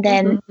 And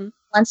then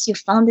once you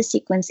found the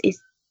sequence, is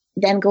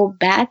then go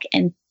back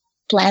and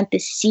plant the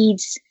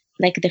seeds,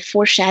 like the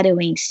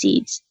foreshadowing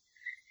seeds.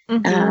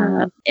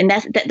 And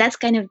that's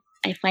kind of,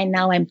 I find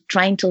now I'm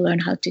trying to learn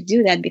how to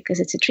do that,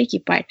 because it's a tricky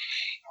part.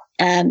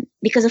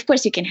 Because of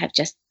course you can have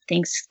just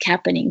things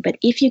happening, but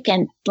if you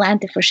can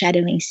plant the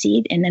foreshadowing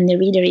seed, and then the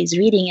reader is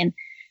reading and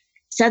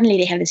suddenly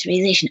they have this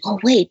realization, oh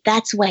wait,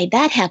 that's why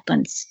that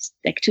happens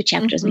like 2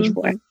 chapters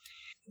before.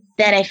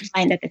 that I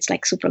find that it's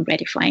like super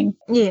gratifying.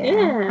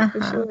 Yeah,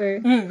 for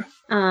sure.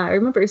 I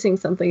remember seeing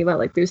something about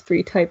like there's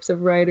 3 types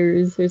of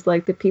writers. There's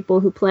like the people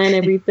who plan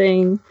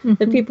everything,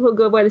 the people who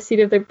go by the seat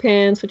of their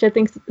pants, which I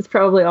think is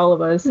probably all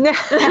of us. Maybe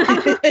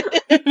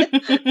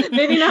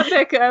not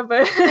Becca,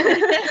 but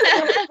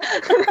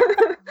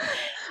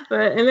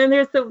and then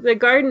there's the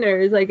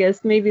gardeners. I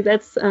guess maybe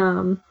that's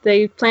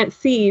they plant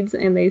seeds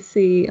and they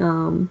see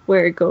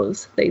where it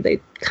goes.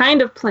 They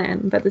kind of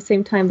plan, but at the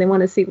same time they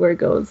want to see where it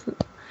goes.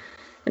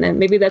 And then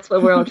maybe that's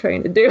what we're all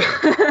trying to do.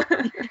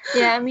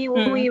 Yeah, I mean,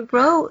 when we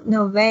wrote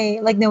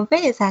Novae, like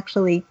Novae is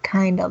actually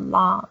kind of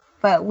long,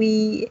 but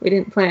we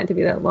didn't plan it to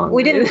be that long.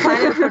 We didn't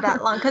plan it for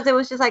that long because it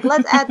was just like,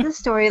 let's add this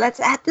story,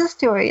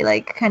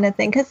 like kind of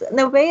thing. Because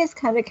Novae is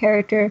kind of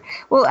character,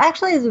 well,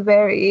 actually is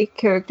very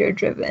character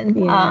driven.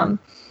 Yeah.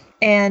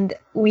 And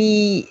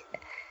we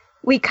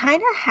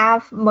kind of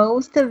have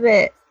most of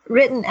it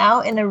written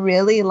out in a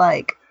really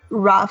like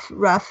rough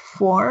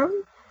form.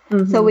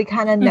 So we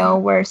kind of know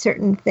where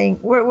certain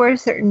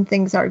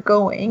things are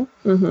going,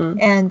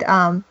 and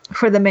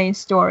for the main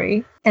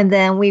story, and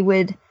then we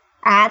would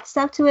add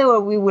stuff to it,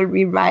 or we would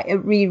rewrite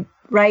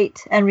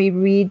and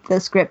reread the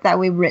script that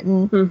we've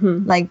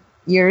written like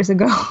years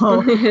ago,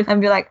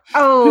 and be like,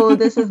 oh,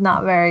 this is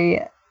not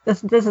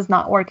this is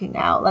not working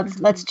out.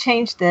 Let's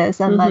change this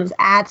and let's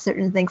add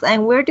certain things,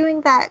 and we're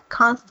doing that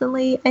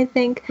constantly. I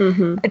think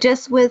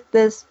just with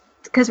this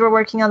because we're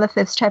working on the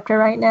 5th chapter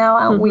right now,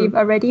 and we've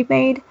already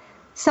made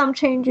some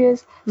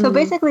changes. So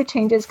basically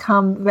changes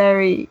come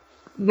very,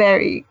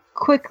 very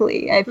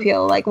quickly. I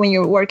feel like when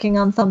you're working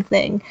on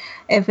something,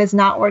 if it's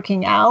not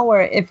working out,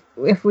 or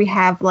if we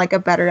have like a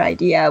better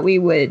idea, we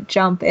would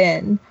jump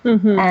in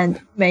and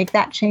make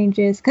that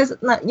changes. Because,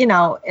 you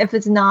know, if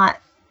it's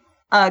not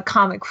a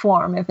comic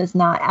form, if it's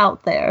not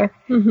out there,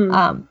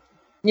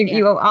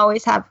 you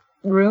always have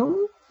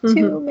room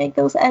to make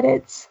those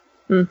edits.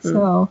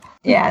 So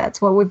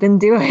that's what we've been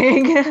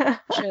doing.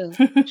 True.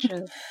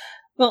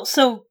 Well,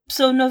 so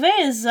Novae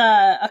is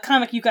a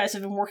comic you guys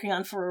have been working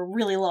on for a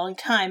really long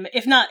time.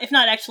 If not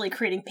actually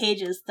creating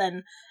pages,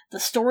 then the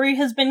story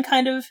has been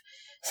kind of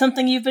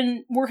something you've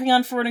been working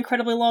on for an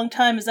incredibly long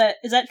time. Is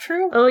that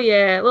true? Oh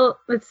yeah. Well,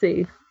 let's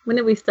see. When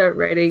did we start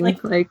writing?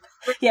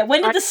 Yeah,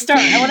 when did this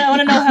start? I want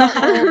to know how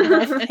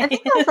old. I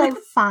think it was like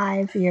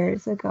 5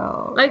 years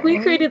ago. Like, right? We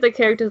created the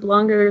characters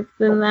longer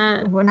than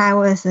that. When I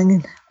was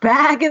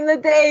back in the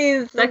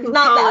days. It's not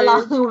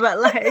college. That long, but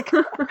like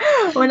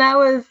when I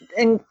was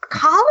in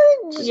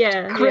college.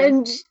 Yeah.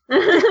 Cringe.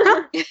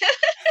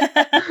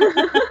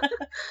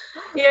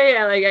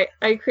 Yeah. Like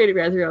I created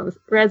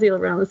Razzie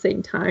around the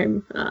same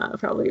time,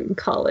 probably in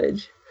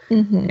college.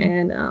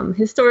 And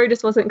his story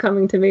just wasn't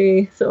coming to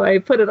me, so I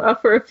put it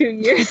off for a few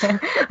years.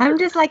 I'm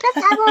just like,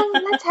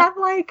 let's have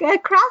like a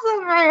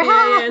crossover.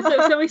 Yeah.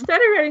 So we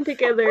started writing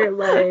together.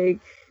 Like,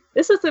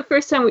 this was the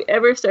first time we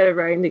ever started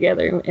writing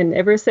together, and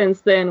ever since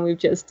then we're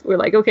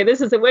like, okay,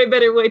 this is a way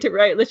better way to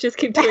write. Let's just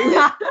keep doing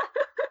that.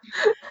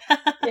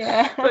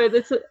 Yeah. But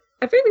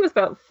I think it was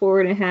about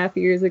 4.5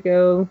 years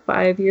ago,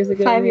 5 years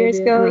ago. 5 years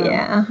ago,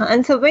 yeah.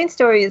 And so main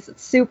story is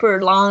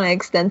super long and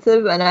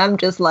extensive, and I'm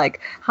just like,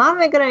 how am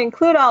I going to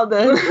include all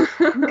this?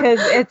 Because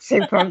it's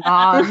super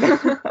long.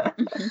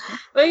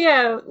 But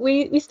yeah,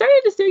 we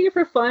started just doing it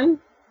for fun,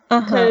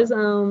 because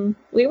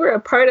we were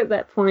apart at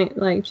that point.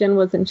 Like, Jen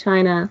was in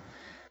China,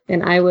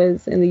 and I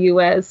was in the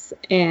U.S.,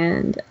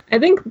 and I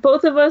think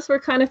both of us were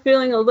kind of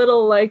feeling a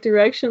little like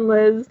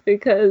directionless,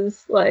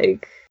 because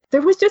like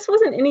there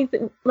wasn't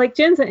anything. Like,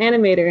 Jen's an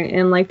animator,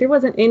 and like there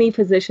wasn't any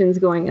positions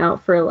going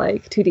out for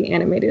like 2D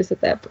animators at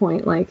that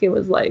point. Like, it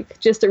was like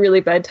just a really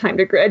bad time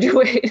to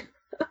graduate.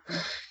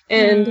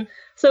 And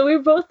so we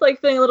were both like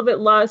feeling a little bit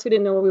lost. We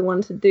didn't know what we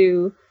wanted to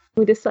do.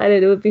 We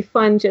decided it would be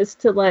fun just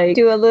to like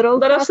do a little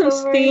let off some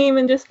steam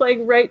and just like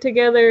write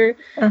together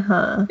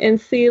and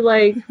see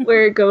like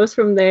where it goes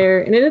from there.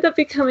 And it ended up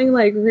becoming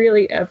like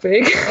really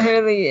epic,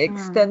 really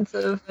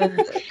extensive and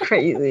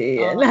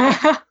crazy.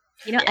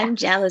 You know, I'm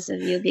jealous of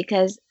you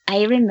because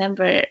I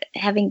remember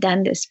having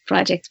done this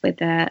project with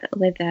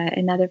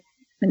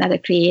another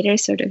creator,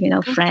 sort of, you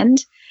know,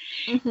 friend,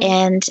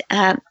 and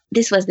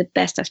this was the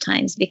best of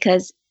times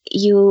because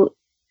you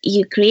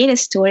create a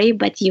story,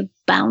 but you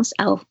bounce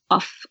off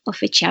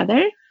each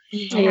other,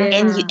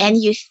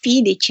 and you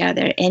feed each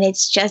other, and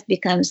it's just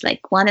becomes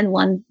like 1 and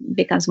 1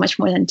 becomes much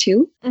more than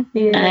 2.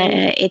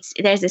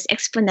 There's this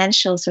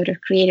exponential sort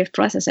of creative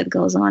process that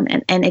goes on,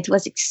 and it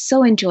was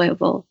so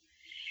enjoyable.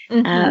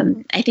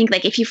 I think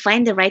like if you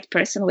find the right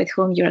person with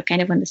whom you're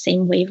kind of on the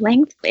same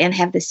wavelength and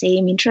have the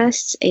same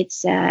interests,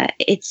 it's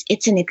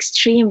an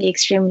extremely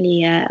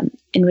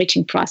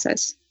enriching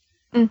process.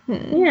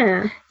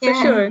 Yeah, for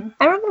sure.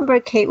 I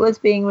remember Kate was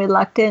being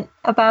reluctant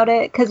about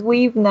it because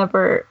we've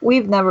never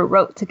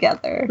wrote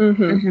together,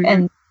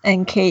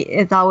 and Kate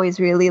is always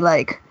really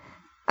like.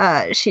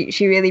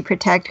 She really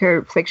protect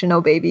her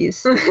fictional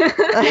babies. Can't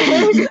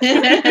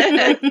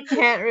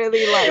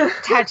really like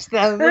touch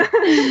them,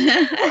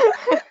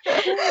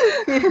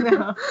 you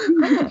know.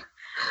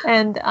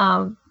 And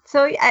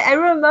So I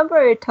remember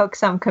it took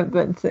some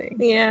convincing.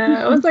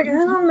 Yeah, I was like, I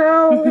don't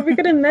know. Are we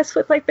gonna mess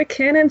with like the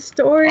canon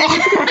story? The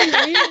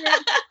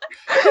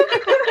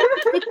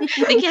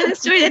canon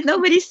story that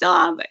nobody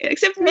saw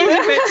except me. Yeah,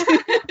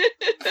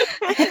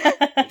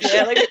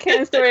 like the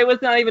canon story I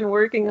was not even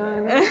working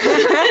on.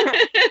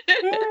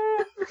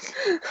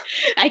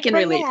 I can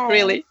relate,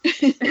 really.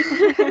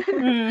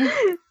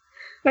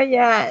 But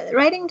yeah,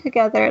 writing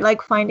together,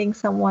 like finding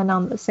someone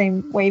on the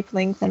same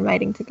wavelength and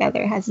writing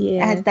together has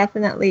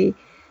definitely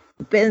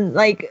been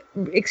like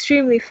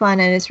extremely fun,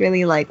 and it's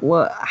really like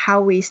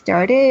how we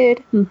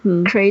started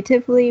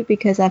creatively,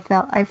 because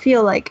I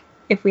feel like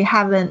if we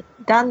haven't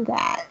done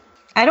that,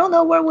 I don't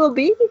know where we'll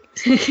be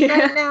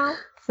right now.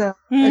 So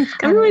it's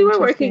kind of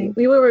working.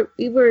 We were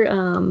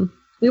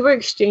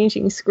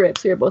exchanging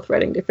scripts. We were both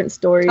writing different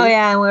stories. Oh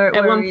yeah, and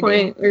at one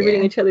point we were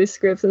reading each other's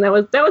scripts, and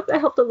that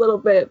helped a little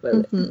bit.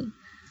 But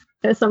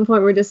at some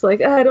point we're just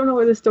like, I don't know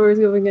where the story's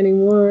going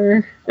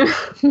anymore.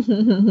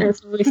 And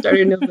so we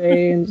started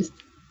Novae, and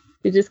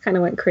it just kind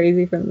of went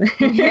crazy from there.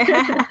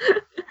 Yeah.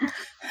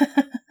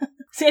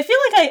 See, I feel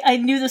like I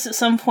knew this at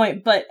some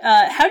point, but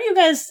how do you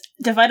guys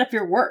divide up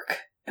your work?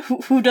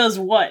 Who does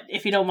what,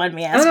 if you don't mind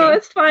me asking? Oh, no,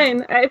 it's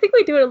fine. I think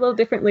we do it a little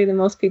differently than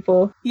most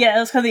people. Yeah,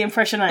 that's kind of the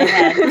impression I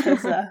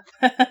had.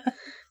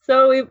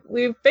 So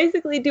we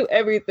basically do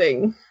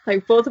everything.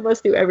 Like, both of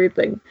us do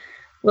everything.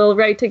 We'll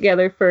write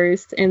together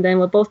first, and then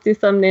we'll both do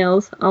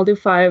thumbnails. I'll do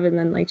 5, and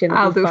then like Jen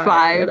will do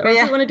 5. Or if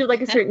you want to do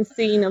like a certain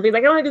scene, I'll be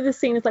like, I want to do this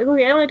scene. It's like,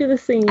 okay, I want to do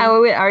this scene. And we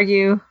would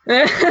argue.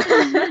 We're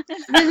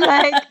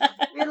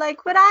like,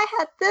 but I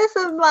had this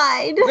in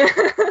mind.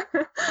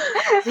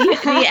 Do you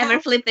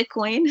ever flip the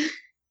coin?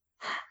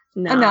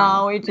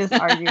 No, we just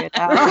argue it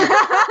out.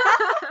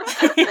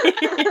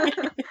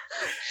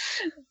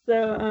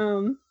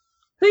 So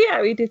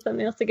yeah, we do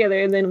thumbnails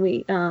together, and then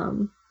we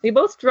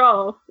both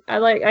draw.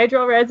 I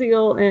draw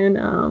Raziel, and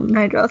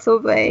I draw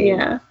Novae.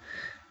 Yeah.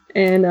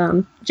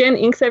 And Jen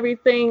inks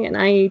everything, and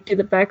I do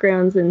the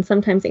backgrounds and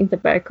sometimes ink the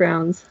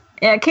backgrounds.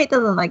 Yeah, Kate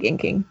doesn't like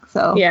inking,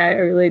 so yeah, I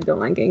really don't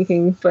like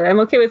inking, but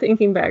I'm okay with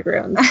inking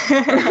backgrounds.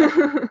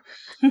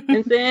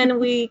 And then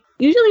I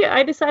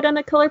decide on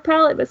a color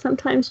palette, but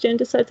sometimes Jen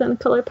decides on the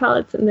color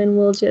palettes, and then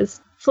we'll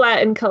just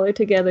flatten color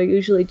together.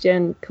 Usually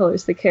Jen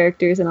colors the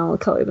characters, and I'll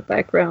color the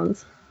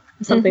backgrounds.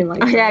 Something like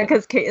that. Yeah,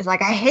 because Kate is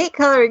like, I hate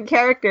coloring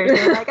characters. And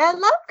I'm like, I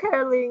love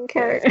coloring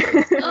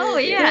characters. Oh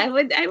yeah, I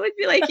would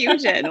be like you,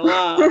 Jen.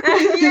 Wow.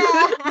 Yeah.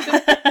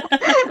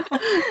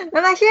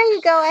 I'm like, here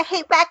you go. I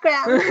hate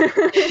backgrounds.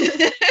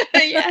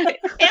 Yeah,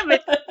 damn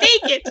it.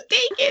 Take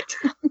it.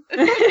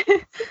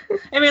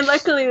 I mean,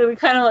 luckily we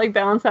kind of like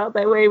balance out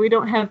that way. We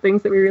don't have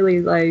things that we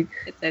really like.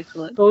 It's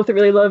excellent. Both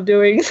really love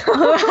doing.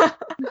 So.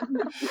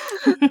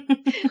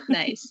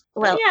 Nice.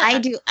 Well, yeah. I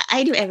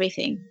do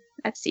everything.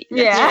 Let's see.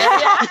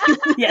 Yeah.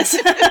 Yes.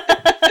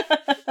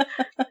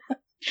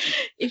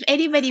 If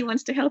anybody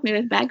wants to help me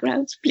with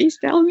backgrounds, please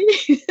tell me.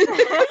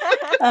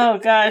 Oh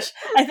gosh,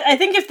 I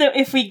think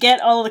if we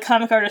get all the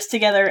comic artists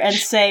together and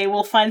say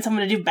we'll find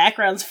someone to do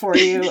backgrounds for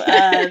you,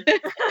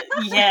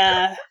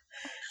 yeah.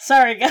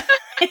 Sorry, guys.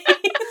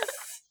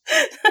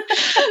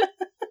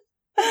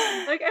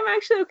 Like, I'm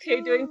actually okay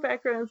doing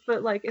backgrounds,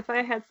 but like if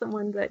I had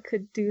someone that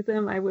could do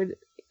them, I would.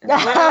 Here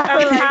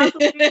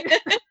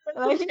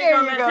you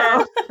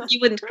go. You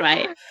wouldn't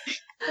cry.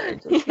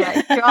 Just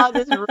like, draw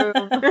this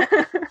room.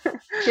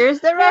 Here's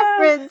the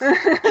reference.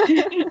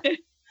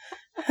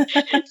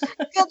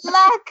 Good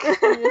luck.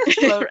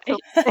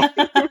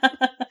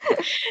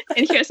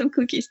 And here are some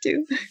cookies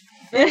too.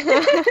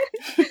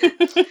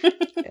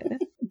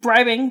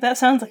 Bribing, that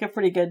sounds like a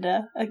pretty good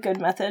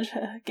method.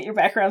 Get your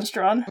backgrounds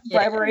drawn.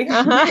 Yeah. Bribery.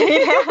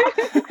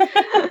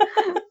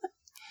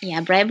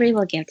 Yeah, bribery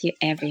will get you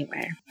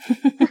everywhere.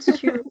 That's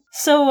true.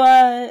 So,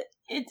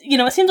 it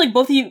seems like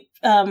both of you,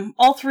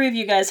 all three of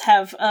you guys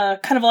have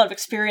kind of a lot of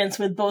experience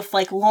with both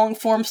like long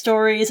form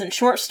stories and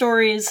short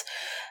stories.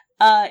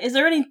 Is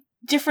there any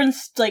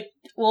difference? Like,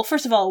 well,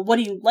 first of all, what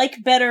do you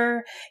like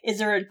better? Is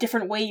there a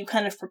different way you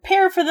kind of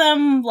prepare for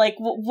them? Like,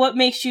 what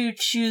makes you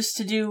choose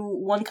to do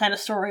one kind of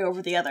story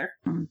over the other?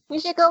 You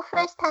should go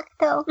first,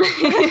 Tacto.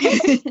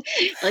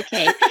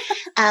 Okay.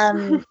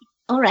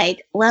 All right.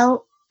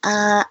 Well,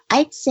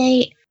 I'd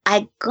say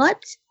I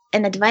got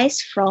an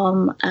advice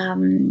from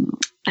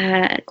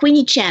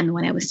Queenie Chen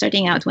when I was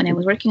starting out, when I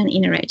was working on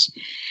Inner Edge.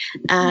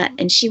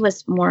 And she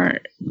was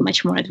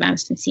much more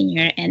advanced and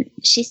senior. And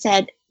she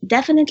said,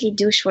 definitely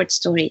do short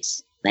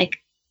stories, like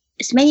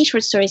as many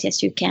short stories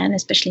as you can,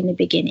 especially in the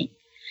beginning.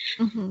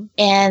 Mm-hmm.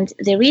 And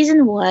the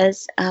reason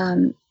was,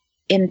 and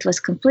it was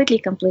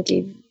completely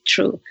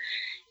true.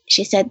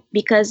 She said,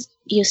 because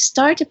you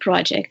start a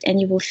project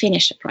and you will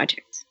finish a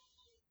project.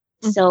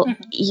 So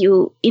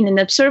you, in an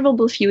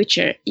observable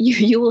future,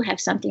 you will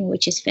have something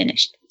which is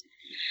finished,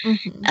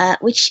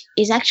 which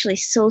is actually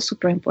so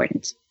super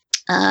important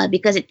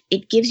because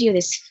it gives you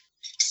this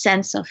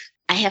sense of,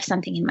 I have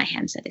something in my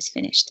hands that is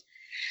finished.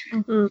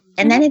 Mm-hmm.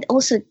 And then it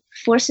also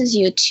forces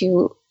you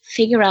to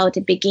figure out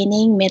the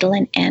beginning, middle,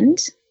 and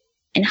end,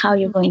 and how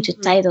you're going to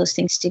tie those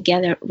things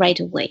together right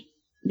away.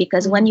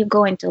 because when you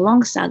go into a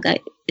long saga,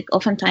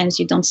 oftentimes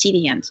you don't see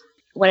the end.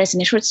 Whereas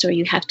in a short story,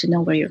 you have to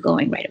know where you're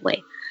going right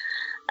away.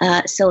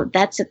 So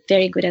that's a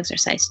very good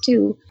exercise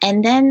too.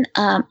 And then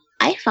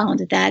I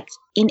found that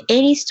in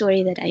any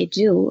story that I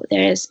do,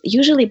 there's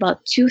usually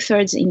about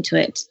 2/3 into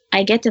it,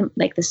 I get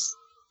like this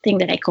thing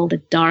that I call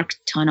the dark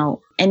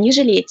tunnel. And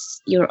usually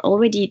it's you're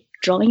already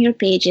drawing your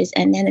pages,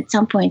 and then at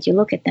some point you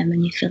look at them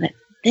and you feel like,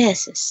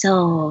 this is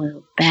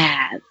so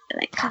bad.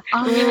 Like,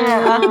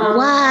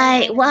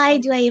 why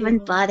do I even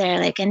bother?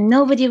 Like, and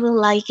nobody will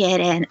like it.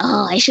 And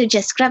I should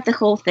just scrap the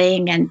whole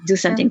thing and do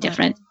something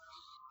different.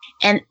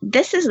 And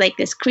this is like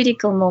this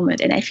critical moment.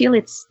 And I feel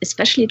it's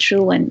especially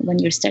true when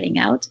you're starting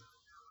out,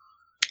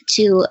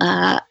 to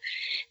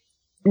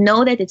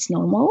know that it's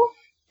normal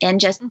and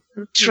just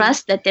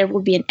trust that there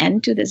will be an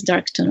end to this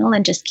dark tunnel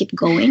and just keep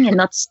going and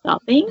not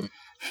stopping.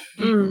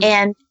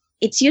 And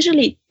it's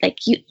usually like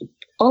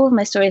all of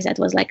my stories that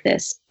was like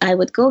this. I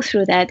would go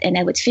through that and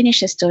I would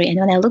finish a story. And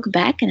when I look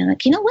back and I'm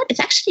like, you know what? It's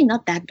actually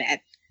not that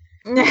bad.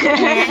 and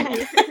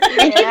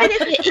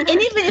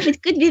even if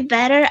it could be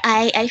better,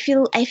 I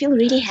feel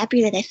really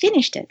happy that I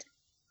finished it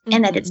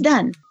and that it's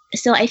done.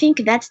 So I think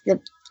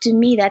to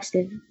me, that's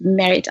the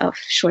merit of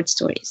short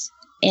stories.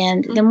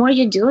 And the more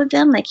you do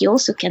them, like, you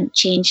also can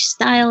change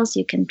styles.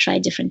 You can try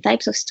different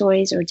types of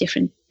stories or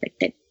different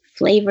like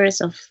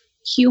flavors of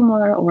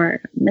humor or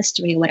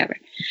mystery or whatever.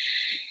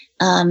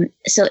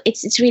 So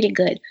it's really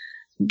good.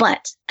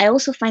 But I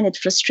also find it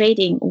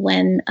frustrating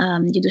when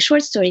you do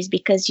short stories,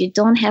 because you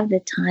don't have the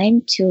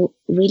time to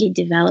really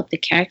develop the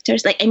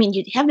characters. Like, I mean,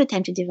 you have the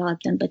time to develop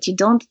them, but you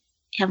don't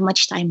have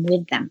much time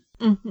with them.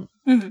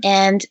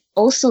 And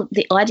also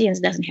the audience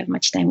doesn't have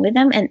much time with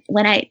them. And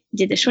when I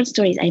did the short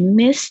stories, I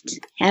missed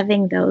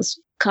having those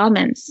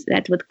comments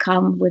that would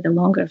come with a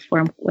longer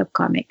form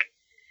webcomic.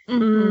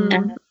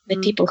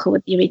 With people who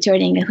would be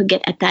returning and who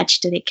get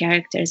attached to the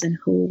characters and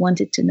who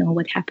wanted to know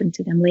what happened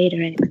to them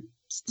later and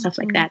stuff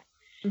like that.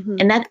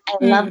 And that I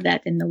love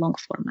that in the long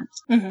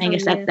formats. I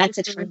guess that's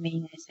it for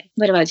me. I say.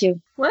 What about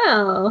you?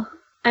 Well,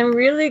 I'm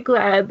really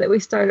glad that we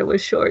started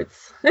with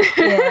shorts.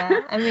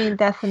 Yeah, I mean,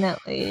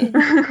 definitely,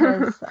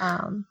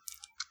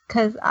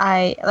 because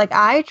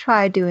I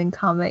tried doing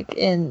comic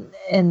in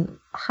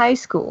high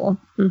school.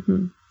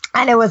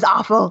 And it was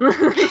awful. It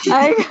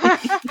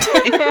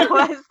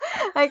was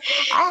like,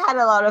 I had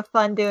a lot of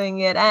fun doing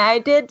it, and I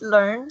did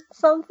learn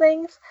some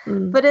things.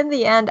 But in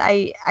the end,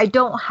 I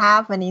don't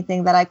have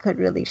anything that I could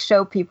really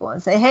show people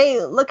and say,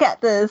 "Hey, look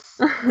at this!"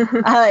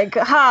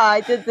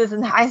 I did this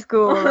in high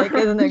school. Like,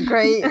 isn't it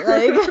great?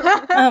 Like,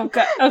 oh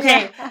god.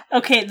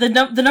 Okay.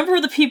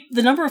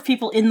 The number of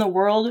people in the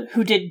world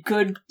who did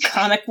good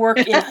comic work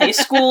in high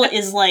school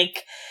is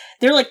like.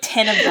 There are like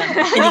 10 of them in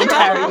the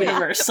entire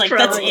universe. Like,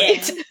 probably.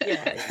 That's it.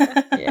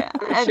 Yeah.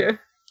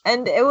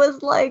 And it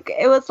was like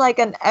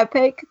an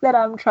epic that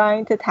I'm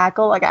trying to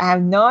tackle. Like, I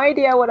have no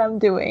idea what I'm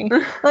doing.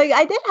 Like,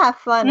 I did have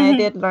fun. I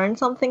did learn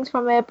some things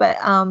from it, but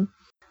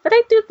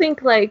I do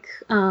think like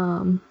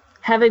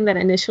having that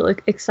initial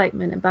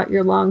excitement about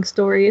your long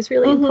story is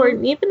really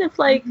important, even if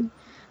like.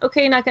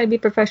 Okay, you're not going to be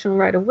professional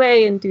right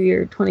away and do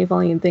your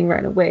 20-volume thing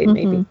right away,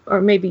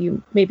 maybe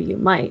you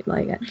might,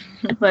 like,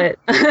 but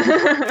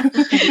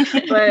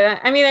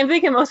I mean, I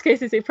think in most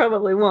cases you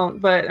probably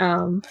won't, but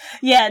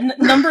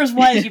numbers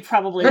wise you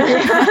probably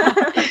won't.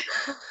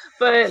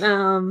 But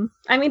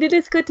I mean, it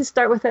is good to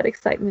start with that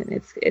excitement.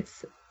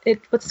 It's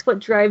what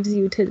drives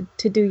you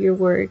to do your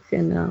work.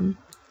 And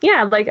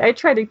like, I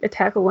tried to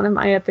tackle one of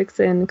my epics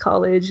in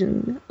college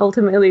and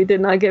ultimately did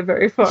not get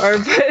very far,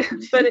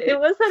 but it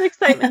was that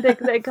excitement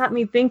that got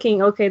me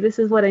thinking, okay, this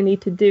is what I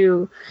need to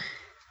do.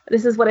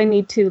 This is what I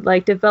need to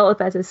like develop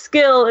as a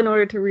skill in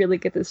order to really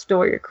get this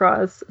story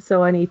across.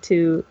 So I need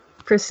to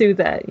pursue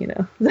that, you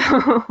know.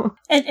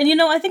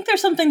 And I think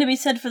there's something to be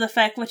said for the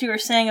fact what you were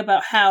saying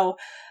about how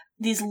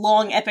these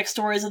long epic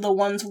stories are the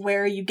ones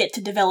where you get to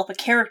develop a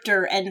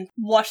character and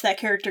watch that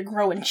character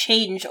grow and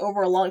change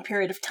over a long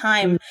period of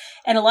time.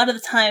 And a lot of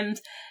the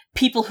times,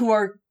 people who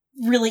are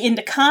really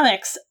into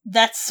comics,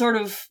 that's sort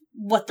of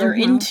what they're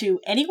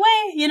into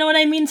anyway. You know what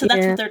I mean? So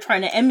that's what they're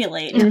trying to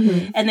emulate.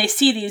 And they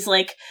see these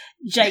like,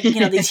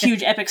 these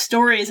huge epic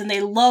stories, and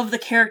they love the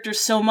characters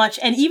so much.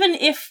 And even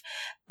if,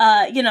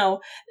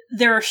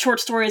 there are short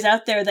stories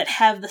out there that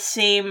have the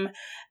same,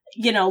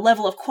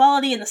 level of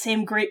quality and the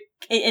same great,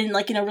 and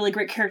like, really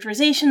great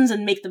characterizations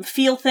and make them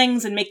feel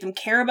things and make them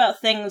care about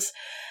things.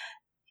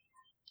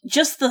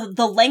 Just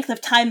the length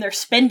of time they're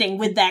spending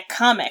with that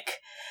comic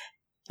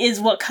is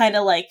what kind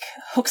of like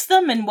hooks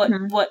them and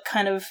what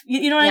kind of,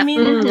 you know what I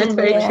mean? That's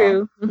very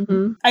true.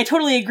 I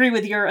totally agree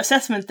with your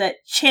assessment that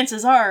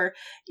chances are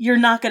you're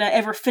not going to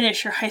ever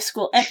finish your high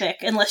school epic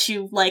unless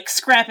you like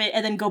scrap it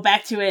and then go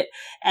back to it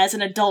as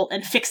an adult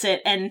and fix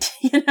it and,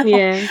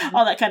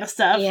 all that kind of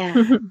stuff.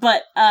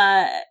 But,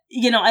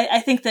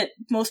 I think that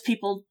most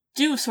people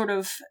do sort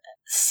of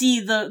see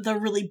the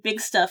really big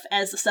stuff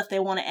as the stuff they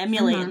want to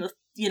emulate. And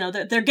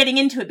they're getting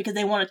into it because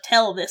they want to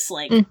tell this,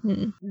 like,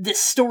 this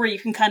story you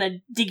can kind of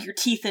dig your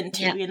teeth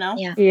into, you know?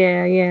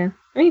 Yeah.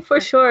 I mean, for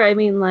sure. I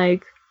mean,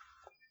 like,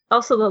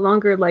 also the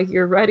longer like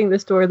you're writing the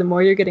story, the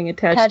more you're getting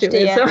attached to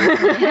it. Yeah.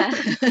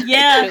 So.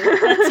 Yeah,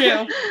 that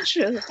too.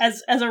 True.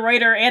 As a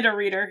writer and a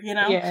reader, you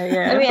know.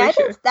 Yeah. I mean,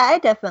 for sure. I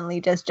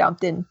definitely just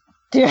jumped in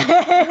in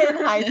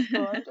high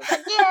school. I'm just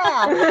like,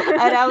 yeah,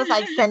 and I was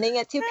like sending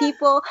it to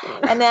people,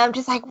 and then I'm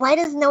just like, why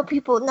does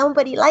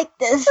nobody like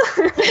this?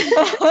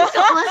 It's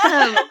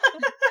awesome.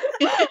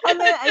 And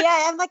then,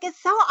 yeah, I'm like,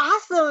 it's so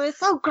awesome, it's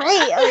so great,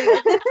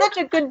 like, it's such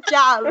a good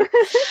job.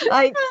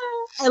 Like,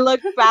 I look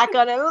back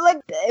on it, I'm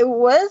like, it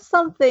was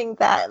something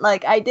that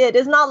like I did.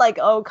 It's not like,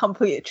 oh,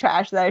 complete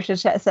trash that I should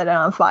set it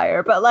on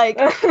fire, but like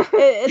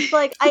it's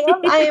like I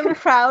am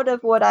proud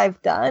of what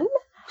I've done.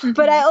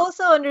 But I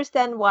also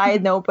understand why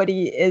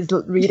nobody is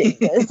reading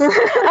this.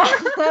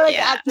 Like,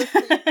 Yeah. at the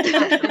same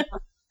time,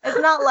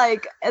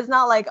 it's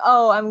not like,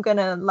 oh, I'm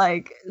gonna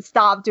like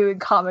stop doing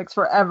comics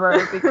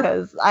forever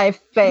because I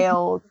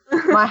failed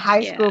my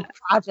high school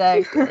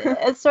project.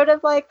 It's sort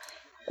of like,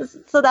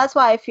 so that's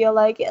why I feel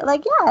like yeah,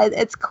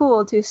 it's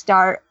cool to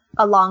start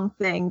a long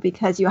thing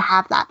because you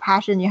have that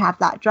passion, you have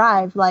that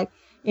drive, like,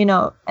 you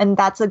know, and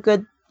that's a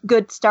good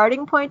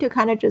starting point to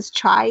kind of just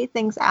try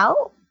things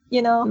out,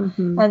 you know,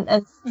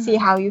 and see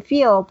how you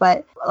feel.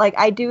 But like,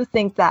 I do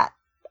think that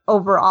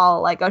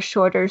overall, like, a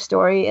shorter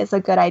story is a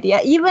good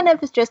idea, even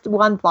if it's just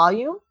one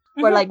volume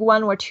or like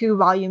 1 or 2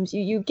 volumes.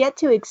 You get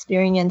to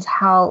experience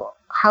how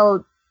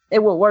it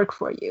will work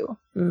for you,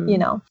 you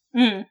know.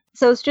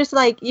 So it's just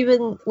like,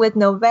 even with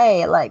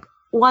Novae, like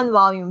 1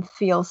 volume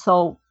feels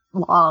so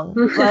long,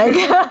 like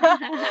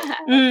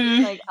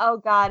like, oh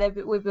god,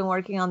 we've been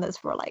working on this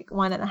for like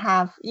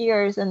 1.5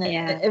 years, and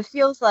it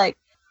feels like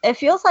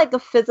a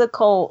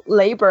physical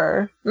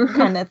labor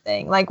kind of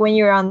thing. Like when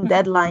you're on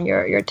deadline,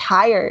 you're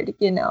tired,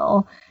 you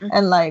know,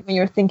 and like when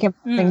you're thinking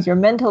about things, you're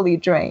mentally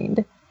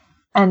drained.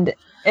 And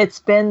it's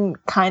been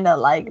kind of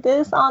like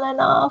this on and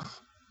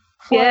off.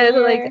 Yeah,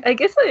 like I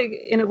guess like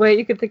in a way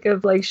you could think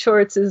of like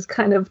shorts as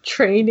kind of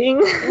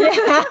training.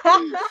 Yeah.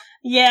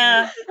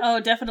 Yeah. Oh,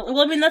 definitely.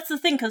 Well, I mean, that's the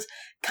thing, because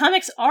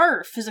comics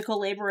are physical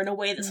labor in a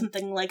way that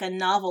something like a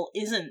novel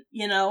isn't,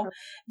 you know,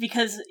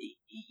 because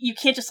you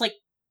can't just like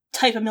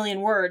type 1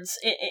 million words.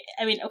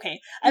 I mean,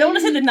 okay, I don't want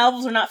to say that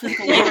novels are not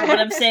physical labor, but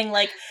I'm saying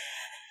like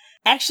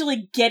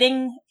actually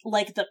getting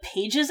like the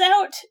pages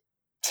out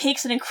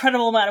takes an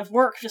incredible amount of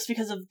work just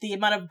because of the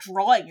amount of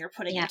drawing you're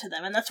putting into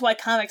them. And that's why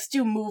comics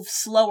do move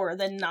slower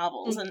than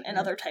novels and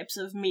other types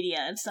of media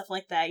and stuff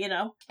like that, you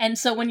know? And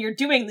so when you're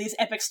doing these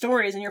epic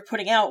stories and you're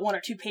putting out 1 or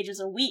 2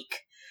 pages a week,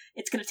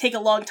 it's going to take a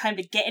long time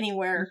to get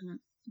anywhere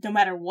no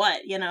matter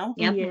what, you know?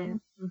 Yep.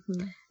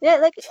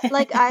 Yeah,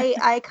 like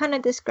I kind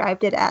of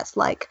described it as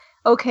like,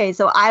 okay,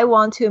 so I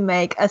want to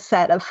make a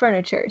set of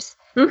furnitures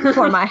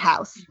for my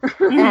house.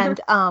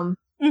 And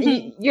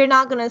you're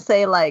not going to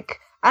say like,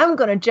 I'm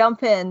going to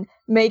jump in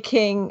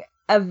making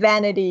a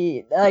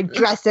vanity like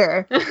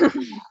dresser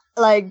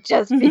like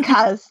just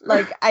because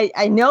like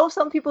I know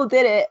some people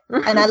did it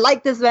and I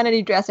like this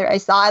vanity dresser I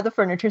saw at the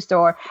furniture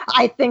store.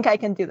 I think I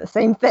can do the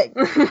same thing.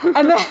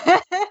 And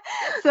then,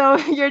 so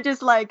you're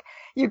just like,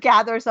 you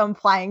gather some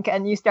plank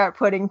and you start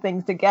putting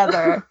things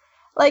together.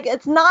 Like,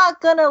 it's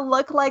not gonna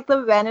look like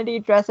the vanity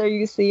dresser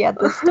you see at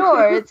the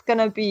store. It's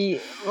gonna be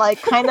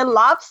like kind of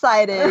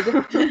lopsided,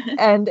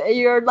 and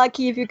you're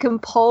lucky if you can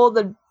pull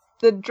the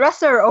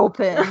dresser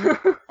open,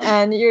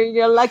 and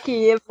you're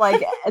lucky if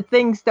like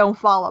things don't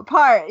fall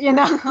apart, you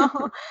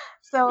know.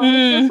 So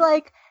it's just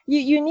like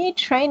you need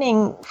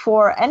training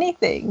for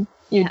anything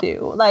you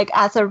do. Like,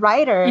 as a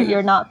writer,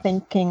 you're not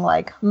thinking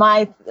like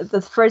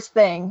the first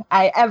thing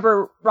I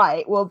ever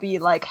write will be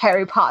like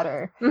Harry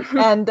Potter,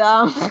 and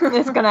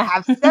it's gonna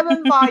have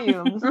 7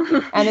 volumes,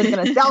 and it's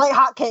gonna sell like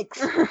hotcakes.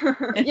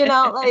 You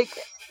know, like,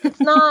 it's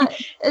not.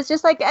 It's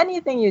just like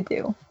anything you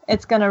do.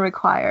 It's gonna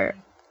require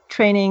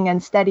training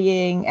and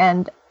studying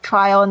and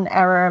trial and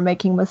error,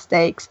 making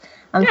mistakes.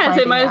 So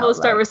you might as well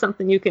start with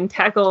something you can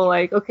tackle.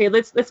 Like, okay,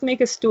 let's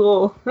make a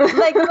stool.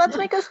 Like, let's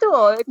make a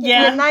stool. It can be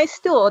a nice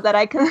stool that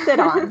I can sit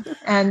on,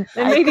 and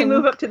maybe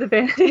move up to the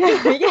vanity.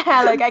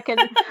 Yeah, like I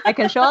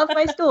can show off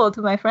my stool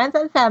to my friends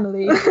and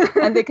family,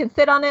 and they can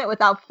sit on it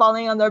without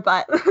falling on their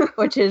butt,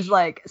 which is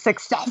like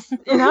success,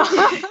 you know.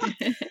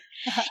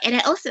 And I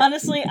also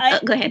honestly,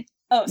 go ahead.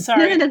 Oh,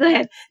 sorry. No, go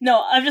ahead.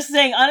 No, I'm just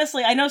saying,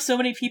 honestly, I know so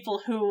many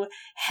people who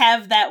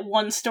have that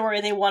one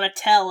story they want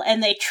to tell,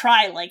 and they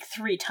try like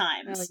 3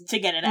 times to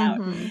get it out.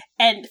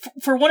 And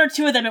for 1 or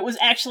 2 of them, it was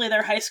actually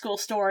their high school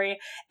story.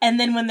 And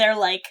then when they're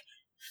like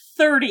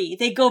 30,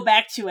 they go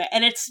back to it,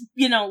 and it's,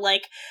 you know,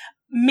 like,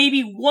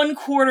 maybe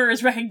 1/4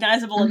 is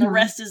recognizable and the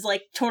rest is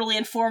like totally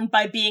informed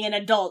by being an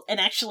adult and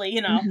actually, you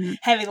know,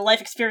 having the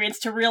life experience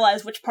to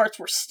realize which parts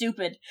were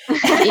stupid.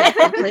 Yeah,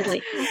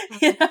 completely.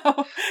 You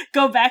know,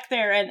 go back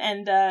there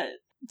and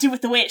do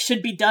it the way it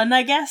should be done,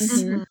 I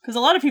guess. Because a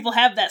lot of people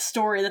have that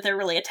story that they're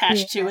really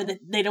attached to and that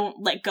they don't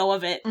let go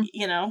of it,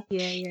 you know?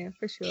 Yeah,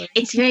 for sure.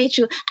 It's very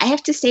true. I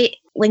have to say,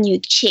 when you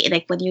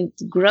when you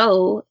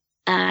grow,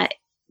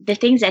 the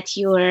things that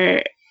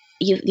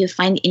you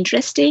find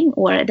interesting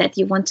or that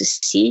you want to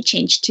see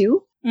change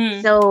too.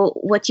 So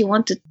what you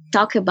want to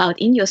talk about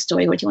in your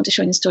story, what you want to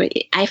show in the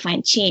story, I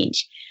find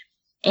change.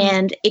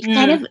 And it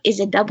kind of is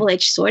a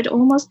double-edged sword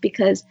almost,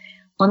 because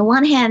on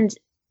one hand,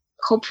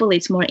 hopefully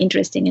it's more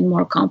interesting and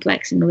more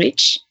complex and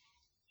rich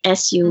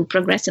as you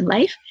progress in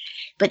life.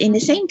 But in the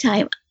same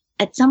time,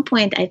 at some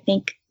point, I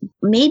think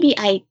maybe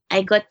I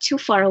got too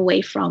far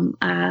away from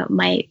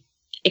my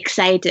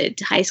excited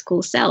high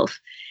school self.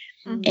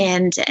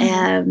 And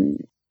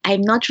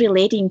I'm not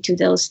relating to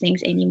those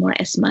things anymore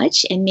as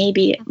much. And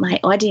maybe my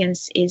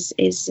audience is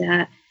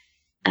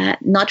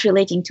not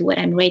relating to what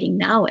I'm writing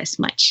now as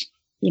much.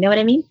 You know what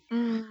I mean?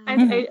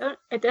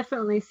 I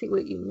definitely see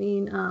what you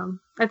mean.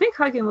 I think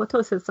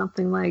Kagemoto says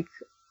something like,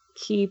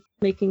 keep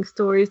making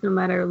stories no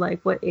matter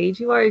like what age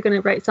you are. You're going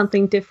to write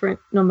something different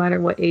no matter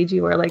what age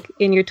you are. Like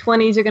in your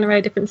 20s, you're going to write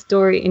a different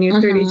story. In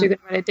your 30s, you're going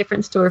to write a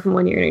different story from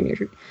when you're in your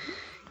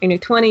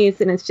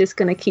 20s. And it's just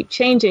going to keep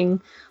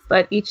changing.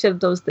 But each of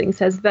those things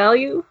has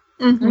value.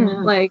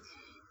 Like,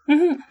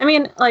 I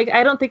mean, like,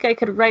 I don't think I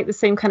could write the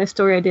same kind of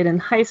story I did in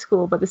high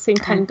school, but at the same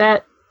time,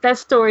 that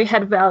story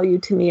had value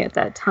to me at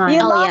that time.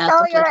 You lost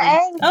all your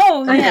eggs.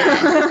 Oh,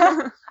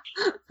 yeah.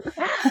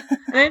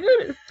 And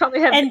it probably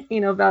had,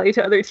 value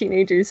to other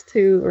teenagers,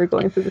 too, who are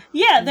going through this.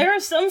 Yeah, there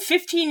was some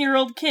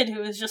 15-year-old kid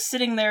who was just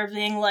sitting there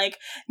being like,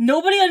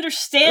 nobody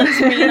understands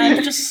me, and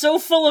I'm just so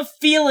full of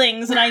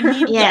feelings, and I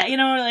need that,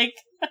 like...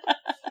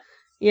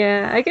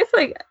 Yeah, I guess,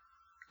 like,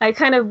 I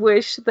kind of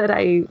wish that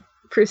I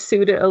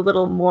pursued it a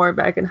little more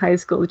back in high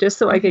school, just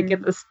so I could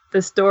get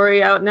the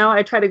story out. Now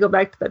I try to go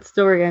back to that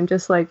story. I'm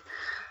just like,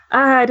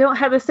 I don't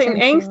have the same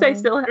angst I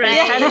still had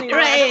anymore.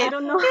 I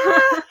don't know.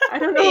 I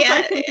don't know if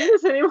I can do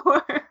this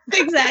anymore.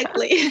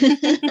 Exactly.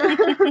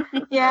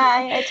 Yeah,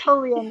 I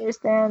totally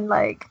understand.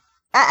 Like,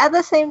 at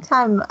the same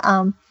time,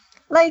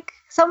 like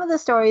some of the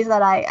stories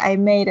that I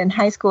made in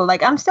high school,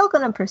 like I'm still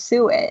gonna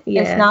pursue it.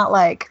 Yeah. It's not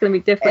like it's gonna be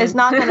different. It's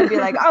not gonna be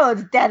like, oh,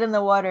 it's dead in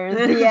the water.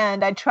 It's the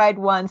end. I tried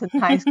once in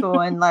high school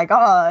and like,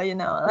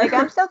 like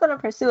I'm still gonna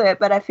pursue it.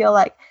 But I feel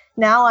like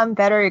now I'm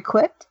better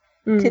equipped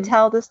to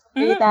tell the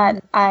story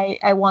that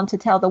I want to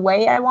tell the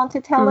way I want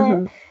to tell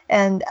it,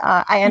 and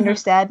I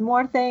understand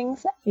more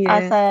things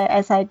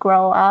as I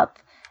grow up.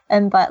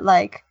 But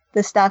like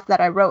the stuff that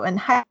I wrote in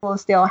high school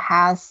still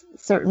has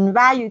certain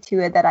value to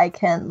it that I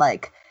can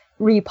like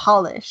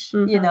repolish,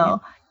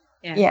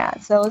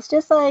 so it's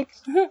just like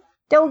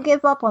don't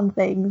give up on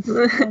things.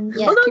 Well,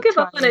 don't give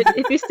up on it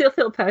if you still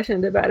feel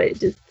passionate about it.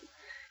 Just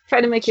try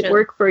to make it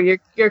work for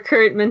your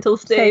current mental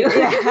state.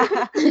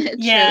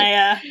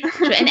 Yeah.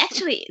 True. And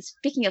actually,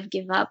 speaking of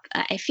give up,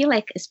 I feel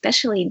like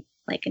especially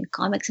like in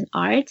comics and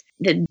art,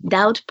 the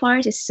doubt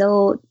part is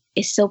so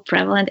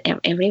prevalent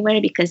everywhere,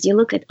 because you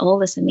look at all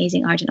this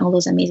amazing art and all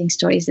those amazing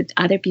stories that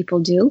other people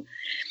do.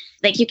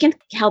 Like, you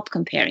can't help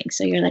comparing.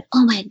 So you're like,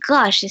 oh my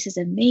gosh, this is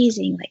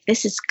amazing. Like,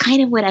 this is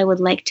kind of what I would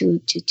like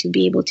to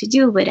be able to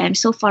do, but I'm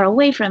so far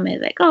away from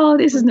it. Like, oh,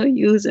 this is no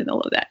use and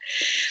all of that.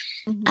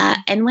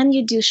 And when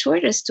you do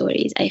shorter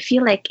stories, I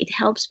feel like it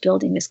helps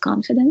building this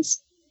confidence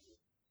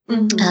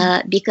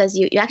because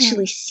you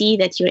actually see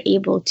that you're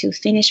able to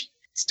finish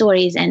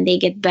stories and they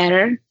get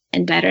better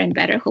and better and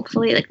better,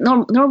 hopefully. Like,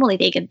 normally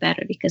they get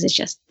better because it's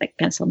just like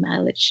pencil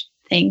mileage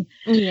thing.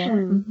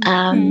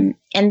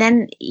 And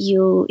then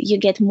you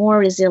get more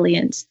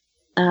resilient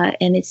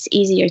and it's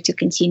easier to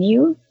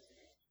continue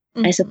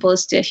as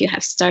opposed to if you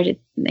have started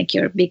like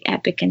your big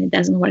epic and it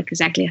doesn't work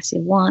exactly as you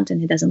want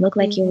and it doesn't look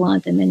like you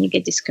want, and then you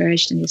get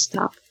discouraged and you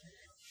stop.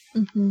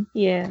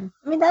 Yeah,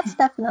 I mean, that's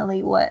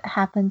definitely what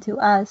happened to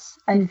us.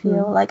 I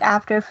feel like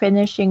after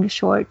finishing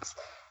shorts,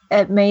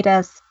 it made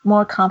us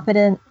more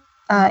confident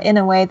in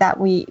a way that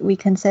we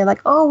can say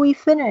like, oh, we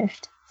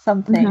finished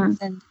some things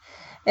and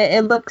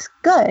it looks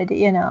good,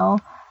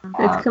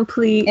 it's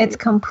complete. It's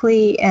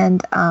complete,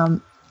 and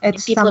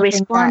it's people something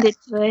responded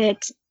to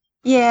it.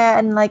 Yeah,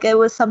 and like it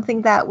was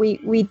something that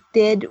we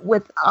did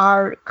with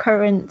our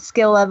current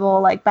skill level,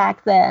 like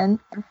back then,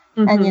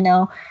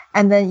 and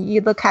and then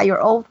you look at your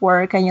old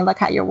work and you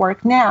look at your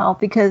work now,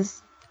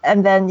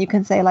 and then you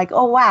can say like,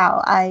 oh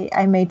wow,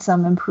 I made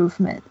some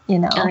improvement,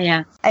 Oh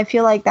yeah, I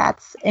feel like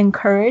that's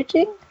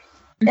encouraging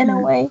in a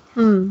way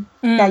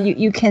that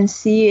you can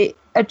see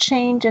a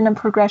change and a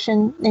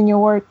progression in your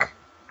work,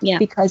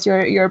 because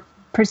you're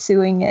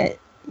pursuing it,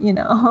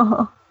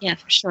 Yeah,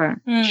 for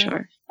sure, for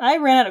sure. I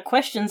ran out of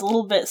questions a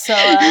little bit, so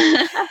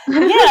I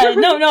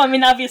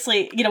mean,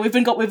 obviously, we've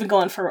been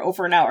going for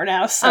over an hour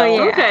now, so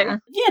okay.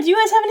 Yeah, do you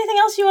guys have anything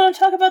else you want to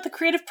talk about the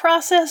creative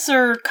process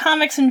or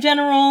comics in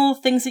general?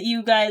 Things that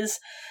you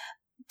guys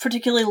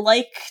particularly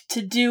like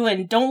to do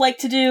and don't like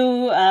to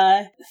do?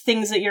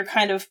 Things that you're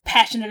kind of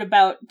passionate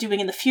about doing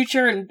in the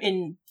future and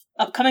in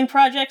upcoming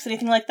projects?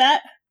 Anything like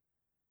that?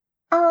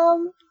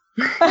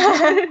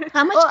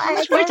 How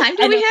much more time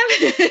do we have?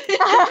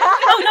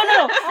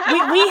 No.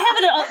 We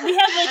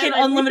have like an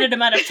unlimited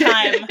amount of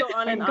time. Go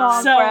on and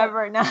on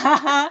forever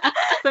now.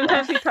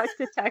 Sometimes we talk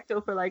to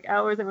Tacto for like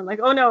hours, and we're like,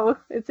 "Oh no,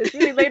 it's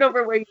really late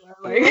over where you are.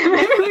 Like,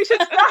 maybe we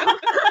should stop."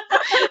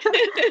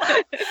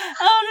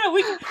 Oh no,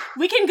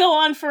 we can go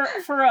on for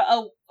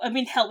I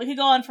mean, hell, we could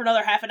go on for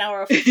another half an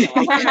hour if we feel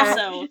like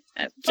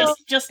it. So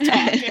just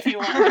talk if you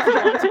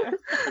want to.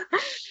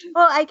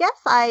 Well, I guess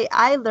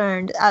I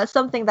learned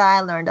something that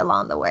I learned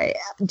along the way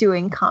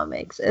doing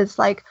comics is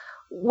like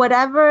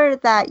whatever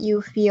that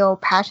you feel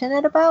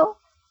passionate about,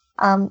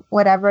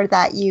 whatever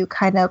that you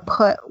kind of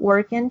put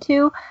work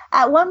into,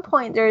 at one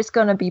point there's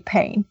going to be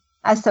pain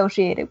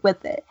associated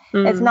with it.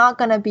 It's not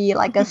going to be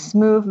like a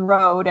smooth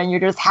road and you're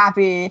just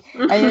happy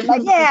and you're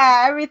like,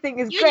 yeah, everything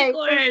is great.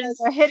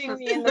 They're hitting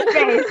me in the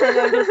face and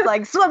I'm just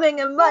like swimming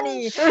in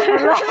money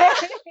and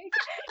like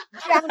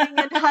drowning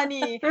in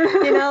honey.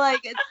 You know,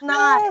 like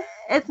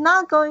it's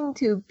not going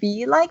to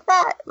be like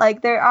that.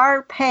 Like there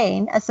are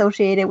pain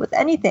associated with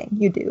anything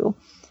you do.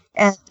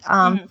 And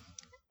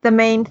the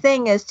main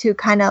thing is to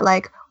kind of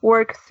like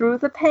work through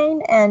the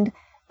pain and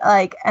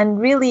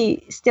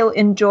really still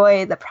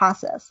enjoy the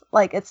process.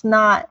 Like it's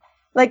not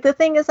like the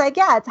thing is like,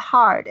 yeah, it's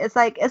hard. It's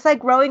like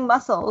growing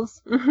muscles,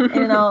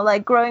 you know,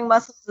 like growing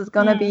muscles is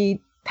going to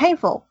be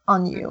painful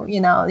on you. You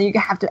know, you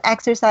have to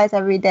exercise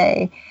every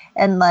day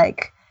and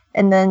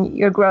then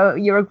you're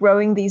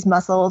growing these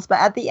muscles.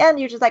 But at the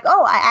end, you're just like,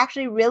 oh, I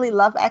actually really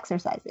love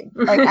exercising.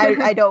 Like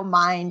I don't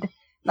mind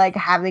like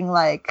having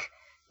like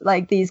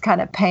these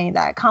kind of pain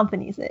that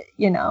accompanies it,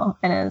 you know,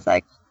 and it's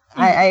like,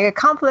 I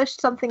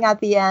accomplished something at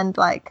the end.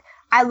 Like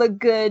I look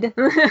good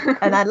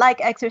and I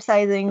like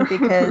exercising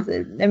because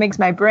it makes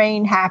my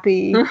brain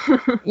happy,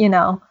 you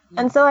know?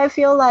 And so I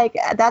feel like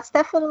that's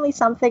definitely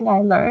something I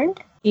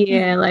learned.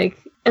 Yeah. Like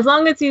as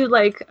long as you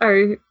like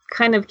are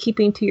kind of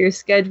keeping to your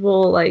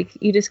schedule, like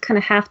you just kind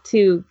of have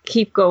to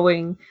keep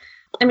going.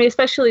 I mean,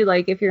 especially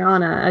like if you're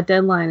on a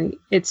deadline,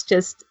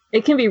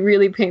 it can be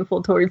really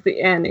painful towards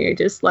the end. And you're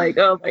just like,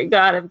 oh my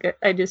God,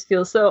 I just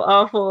feel so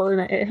awful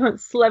and I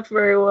haven't slept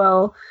very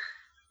well.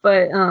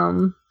 But,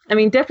 I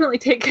mean, definitely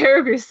take care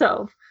of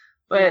yourself.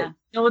 But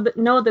know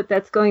that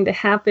that's going to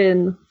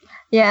happen.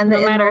 Yeah, and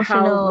no matter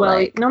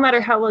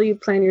how well you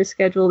plan your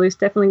schedule, there's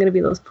definitely going to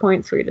be those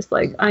points where you're just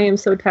like, I am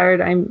so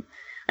tired. I'm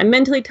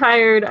mentally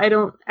tired.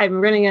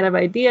 I'm running out of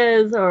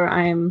ideas, or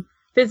I'm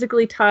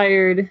physically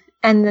tired.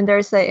 And then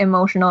there's the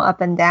emotional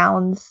up and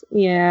downs.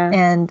 Yeah.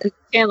 And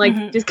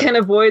just can't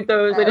avoid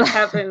those. They just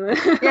happen.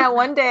 Yeah,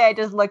 one day I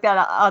just looked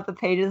at the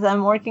pages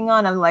I'm working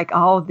on. I'm like,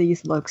 oh,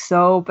 these look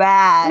so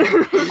bad.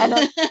 And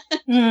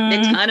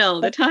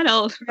the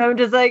tunnel. I'm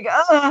just like,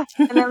 ugh.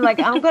 And I'm like,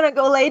 I'm going to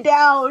go lay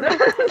down and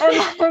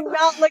like,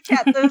 not look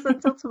at this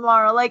until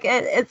tomorrow. Like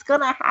it's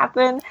going to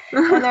happen.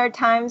 And there are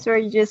times where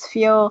you just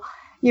feel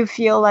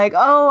like,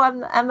 oh,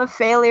 I'm a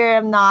failure.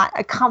 I'm not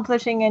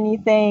accomplishing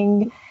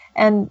anything.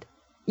 And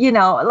you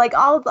know, like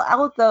all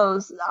of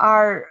those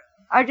are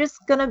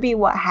just gonna be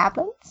what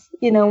happens.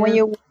 You know, when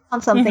you work on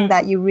something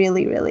that you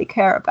really, really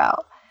care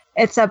about.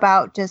 It's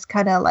about just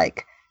kind of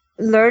like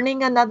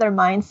learning another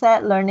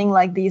mindset, learning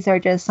like these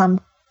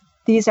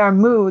are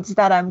moods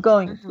that I'm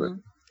going through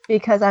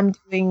because I'm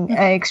doing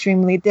an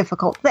extremely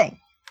difficult thing.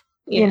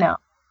 You know,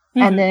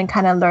 and then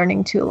kind of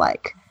learning to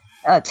like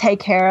take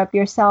care of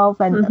yourself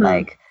and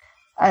like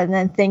and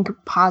then think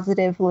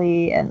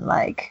positively and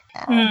like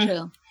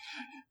True.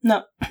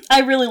 No,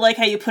 I really like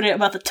how you put it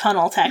about the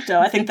tunnel,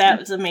 Tacto. I think that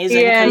was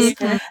amazing.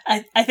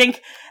 I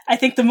think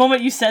the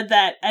moment you said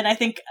that, and I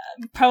think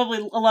probably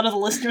a lot of the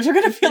listeners are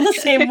going to feel the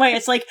same way.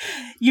 It's like,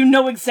 you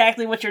know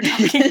exactly what you're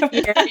talking about.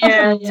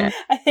 Yeah.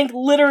 I think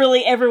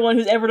literally everyone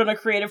who's ever done a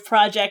creative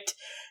project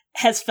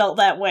has felt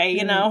that way,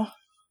 you know?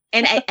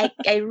 And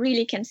I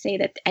really can say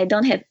that I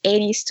don't have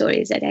any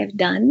stories that I've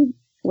done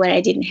where I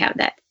didn't have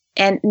that.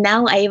 And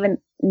now I even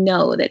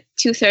know that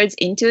 2/3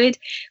 into it,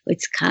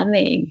 it's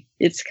coming.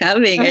 It's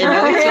coming. I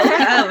know it will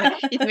come.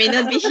 It may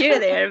not be here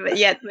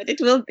but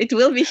it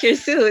will be here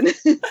soon.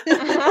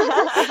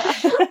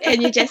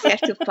 And you just have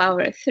to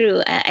power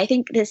through. I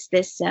think this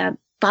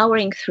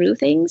powering through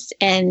things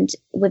and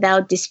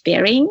without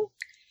despairing,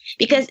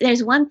 because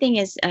there's one thing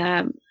is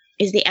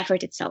the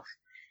effort itself.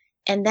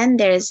 And then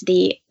there's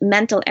the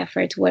mental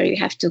effort where you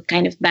have to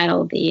kind of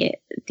battle the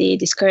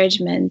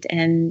discouragement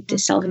and the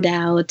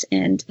self-doubt.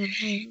 And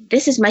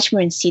this is much more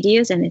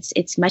insidious and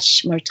it's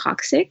much more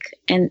toxic.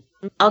 And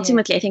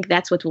ultimately, I think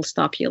that's what will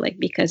stop you. Like,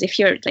 because if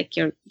you're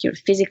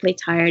physically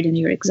tired and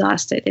you're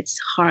exhausted, it's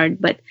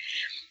hard, but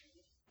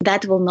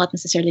that will not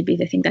necessarily be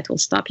the thing that will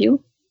stop you.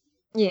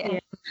 Yeah.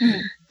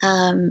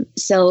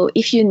 So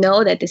if you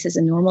know that this is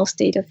a normal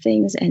state of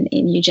things and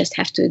you just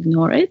have to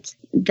ignore it,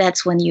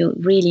 that's when you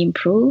really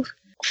improve.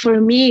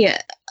 For me,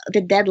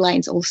 the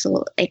deadlines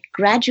also, like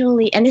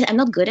gradually, and I'm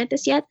not good at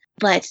this yet,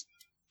 but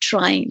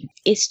trying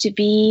is to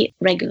be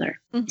regular.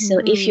 So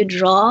if you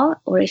draw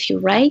or if you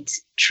write,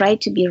 try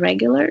to be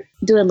regular.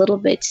 Do a little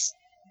bit,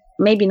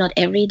 maybe not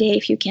every day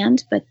if you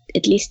can't, but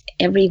at least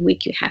every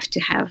week you have to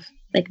have,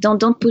 like,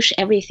 don't push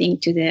everything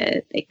to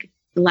the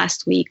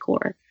last week,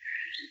 or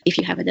if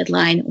you have a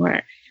deadline,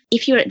 or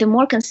the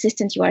more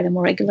consistent you are, the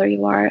more regular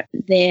you are,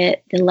 the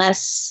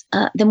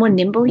more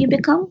nimble you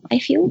become, I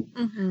feel.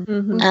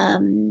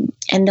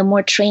 And the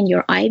more trained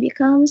your eye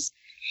becomes.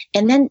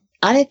 And then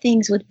other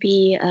things would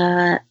be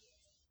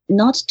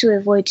not to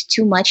avoid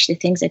too much the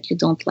things that you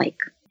don't like.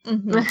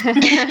 And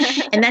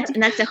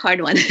that's a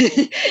hard one.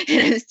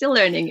 And I'm still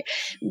learning.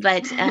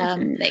 But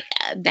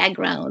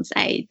backgrounds,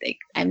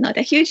 I'm not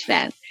a huge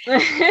fan.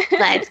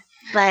 But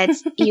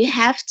you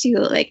have to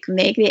like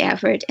make the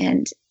effort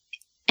and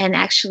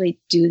actually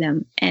do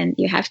them, and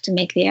you have to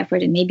make the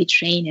effort and maybe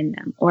train in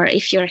them. Or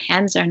if your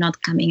hands are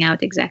not coming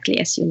out exactly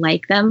as you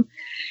like them,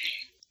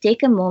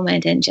 take a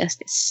moment and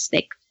just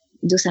like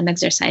do some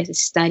exercises,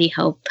 study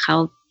how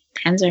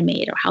hands are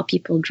made or how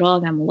people draw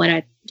them, what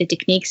are the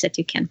techniques that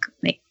you can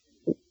like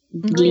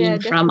glean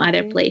from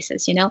other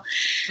places, you know.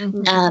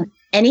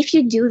 And if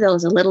you do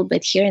those a little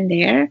bit here and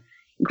there,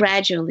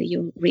 gradually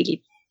you're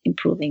really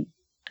improving.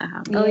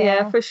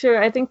 For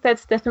sure. I think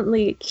that's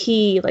definitely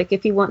key. Like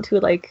if you want to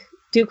like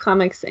do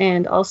comics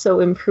and also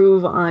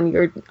improve on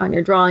your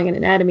drawing and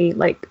anatomy,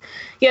 like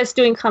yes,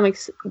 doing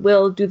comics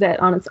will do that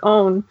on its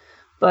own,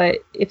 but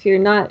if you're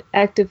not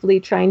actively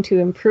trying to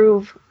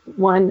improve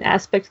one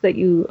aspect that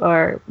you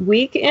are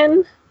weak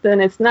in,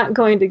 then it's not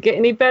going to get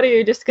any better.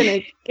 You're just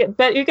going to get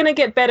better. You're going to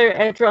get better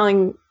at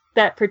drawing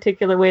that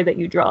particular way that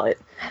you draw it.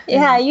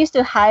 Yeah, I used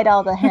to hide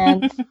all the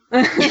hands.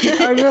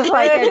 Or just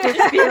like it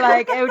just be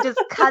like it just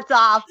cuts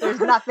off.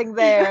 There's nothing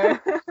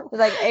there. It's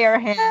like air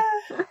hands.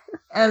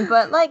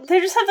 But like they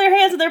just have their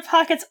hands in their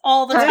pockets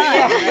all the time,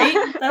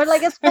 right? Or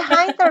like it's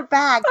behind their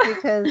back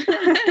because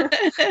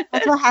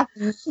that's what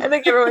happens. I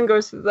think everyone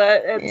goes through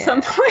that at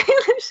some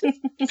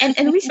point.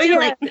 and we still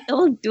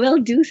we'll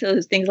do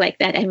those things like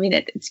that. I mean,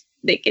 it's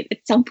like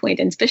at some point,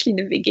 and especially in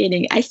the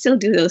beginning, I still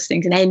do those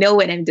things, and I know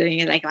when I'm doing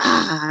it, like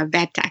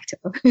bad Tacto.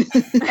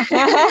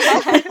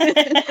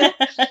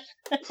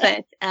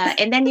 But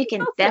and then you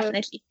can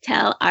definitely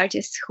tell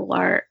artists who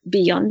are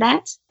beyond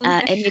that,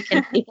 and you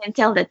can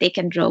tell that they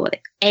can draw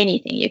like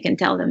anything. You can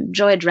tell them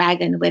draw a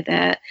dragon with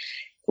a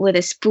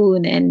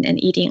spoon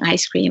and eating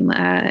ice cream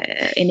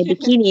in a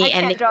bikini,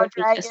 and they will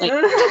just like,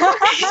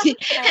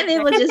 and they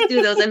will just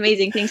do those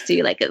amazing things to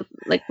you. Like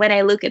when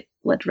I look at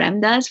what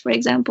Rem does, for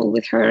example,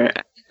 with her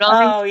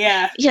drawing. Oh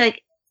yeah,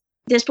 like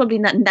there's probably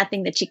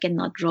nothing that she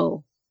cannot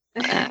draw.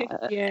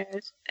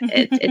 Yes,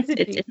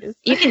 it's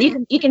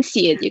you can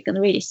see it. You can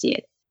really see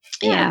it.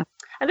 Yeah.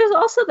 And there's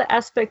also the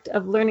aspect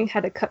of learning how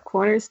to cut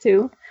corners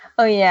too.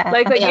 Oh yeah.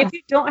 Like if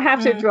you don't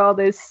have to draw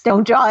this,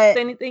 don't draw it.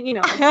 Anything, you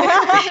know.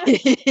 Like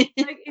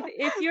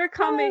if your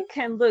comic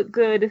can look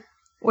good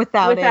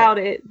without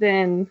it,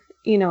 then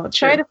you know,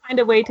 try to find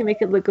a way to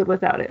make it look good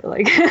without it.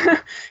 Like,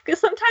 because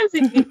sometimes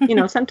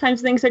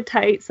sometimes things are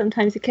tight.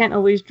 Sometimes you can't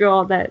always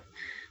draw that.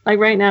 Like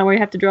right now, where you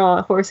have to draw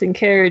a horse and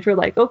carriage, we're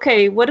like,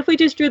 okay, what if we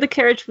just drew the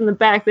carriage from the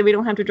back, then we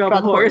don't have to draw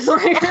the horse?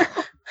 Like,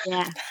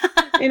 yeah,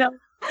 you know,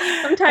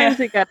 sometimes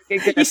you gotta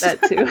get good at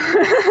that too.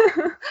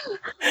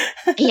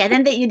 Yeah,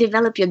 then you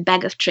develop your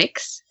bag of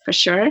tricks for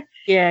sure.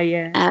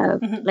 Yeah.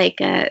 Like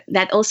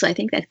that also, I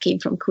think that came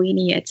from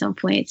Queenie at some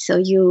point. So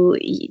you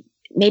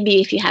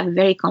maybe if you have a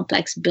very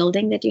complex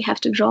building that you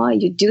have to draw,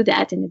 you do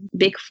that in a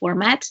big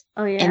format,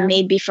 and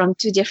maybe from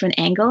 2 different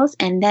angles,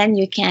 and then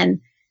you can.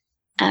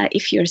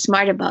 If you're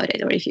smart about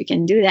it, or if you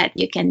can do that,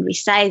 you can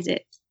resize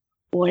it,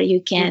 or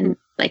you can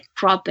like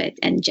crop it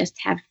and just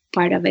have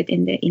part of it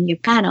in your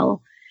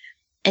panel,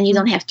 and you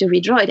don't have to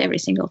redraw it every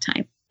single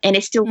time, and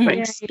it still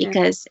works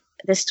because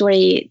the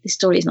story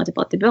is not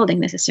about the building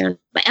necessarily,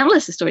 but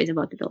unless the story is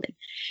about the building.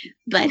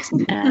 But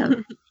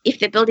if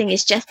the building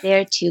is just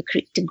there to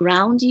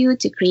ground you,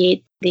 to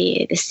create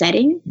the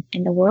setting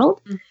and the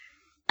world,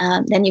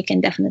 then you can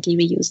definitely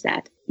reuse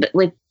that, but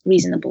with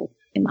reasonable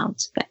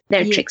amounts. But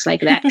there are tricks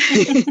like that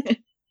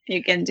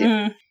you can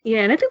do.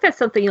 Yeah, and I think that's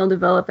something you'll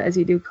develop as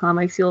you do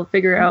comics. You'll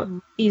figure out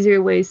easier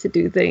ways to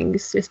do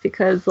things, just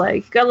because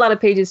like you got a lot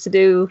of pages to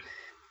do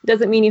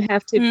doesn't mean you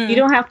have to you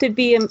don't have to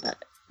be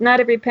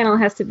not every panel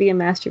has to be a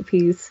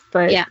masterpiece,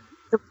 but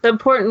the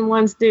important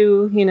ones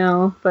do, you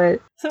know.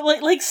 But so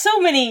like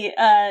so many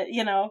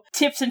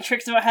tips and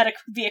tricks about how to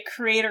be a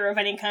creator of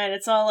any kind.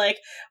 It's all like,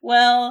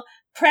 well,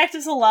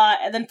 practice a lot,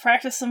 and then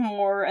practice some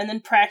more, and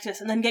then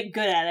practice, and then get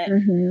good at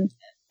it,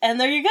 and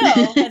there you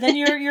go. And then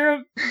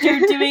you're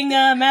doing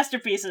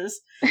masterpieces.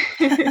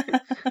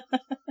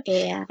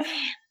 Yeah.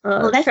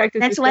 Well, that's why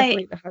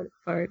the hardest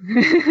part.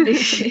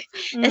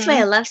 That's why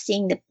I love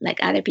seeing the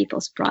other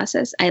people's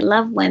process. I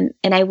love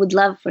and I would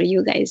love for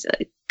you guys,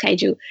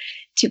 KaiJu,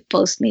 to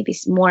post maybe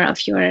more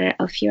of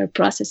your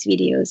process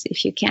videos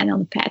if you can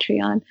on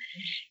Patreon.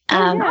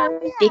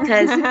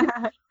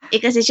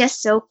 Because it's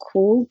just so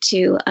cool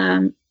to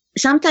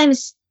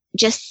sometimes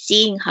just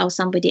seeing how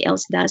somebody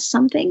else does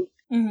something.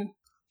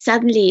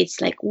 Suddenly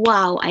it's like,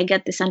 wow, I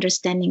got this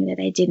understanding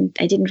that I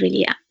didn't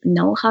really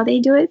know how they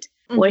do it.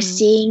 Or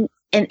seeing,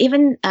 and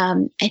even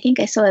I think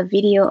I saw a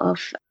video of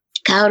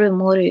Kaoru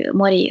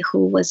Mori,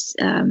 who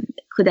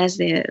does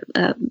the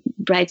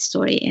Bride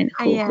Story, and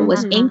who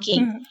was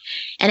inking.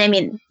 And I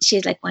mean,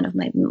 she's like one of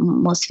my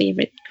most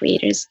favorite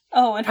creators.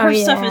 Oh, and her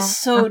stuff is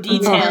so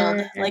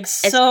detailed, like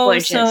so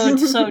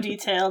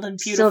detailed and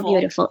beautiful. So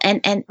beautiful.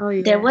 And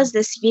there was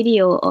this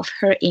video of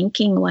her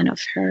inking one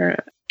of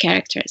her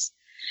characters,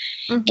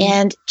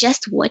 and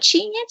just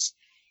watching it,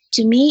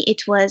 to me,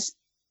 it was,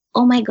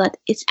 oh my God,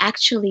 it's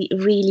actually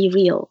really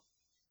real.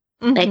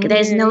 Like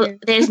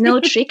there's no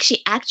trick.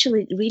 She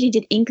actually really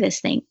did ink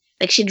this thing.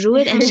 Like she drew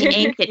it and she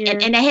inked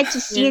it, and I had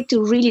to see it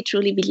to really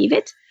truly believe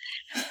it.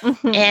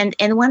 And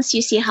once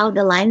you see how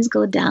the lines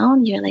go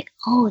down, you're like,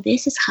 oh,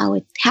 this is how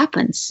it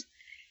happens.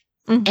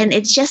 And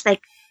it's just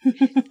like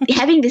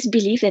having this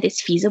belief that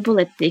it's feasible,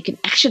 that it can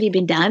actually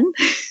be done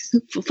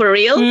for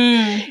real.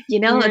 You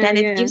know, then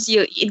it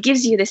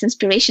gives you this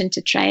inspiration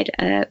to try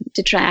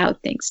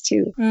out things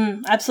too.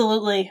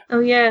 Absolutely. Oh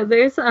yeah,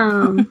 there's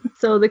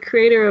so the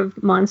creator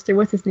of Monster,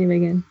 what's his name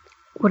again?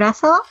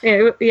 Urasawa?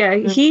 Yeah.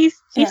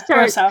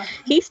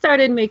 He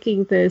started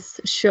making this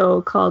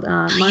show called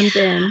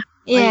Manden.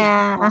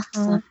 Yeah.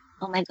 Awesome.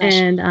 Oh my gosh.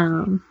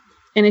 And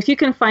if you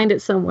can find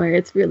it somewhere,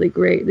 it's really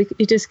great.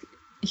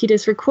 He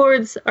just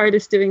records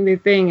artists doing their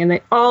thing, and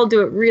they all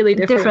do it really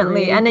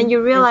differently. And then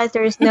you realize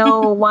there's no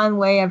one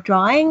way of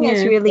drawing.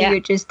 It's really you're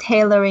just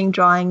tailoring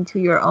drawing to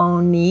your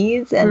own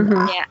needs, and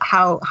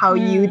how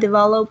you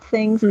develop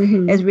things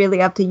is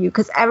really up to you,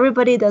 because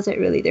everybody does it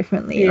really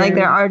differently. Like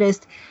there are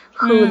artists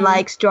who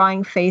likes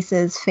drawing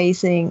faces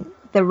facing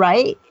the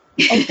right.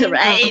 The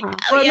right.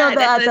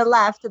 The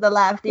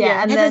left.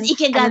 Yeah. And then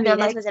Ikegami,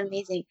 that was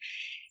amazing.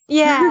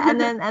 Yeah,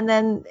 and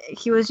then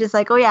he was just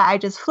like, oh yeah, I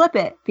just flip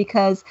it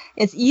because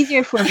it's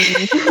easier for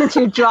me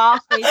to draw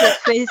faces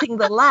facing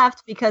the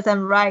left because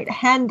I'm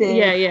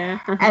right-handed.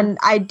 And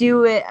I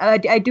do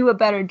a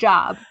better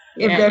job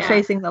if they're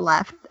facing the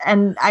left,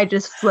 and I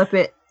just flip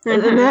it.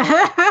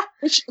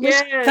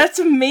 That's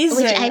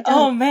amazing.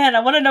 Oh man, I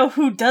want to know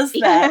who does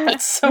that.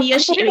 That's so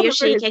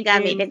Ryoshi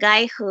Ikegami, the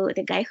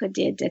guy who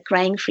did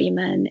Crying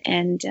Freeman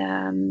and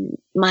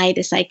Mai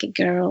the Psychic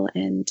Girl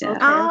and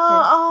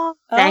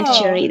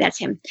Sanctuary. That's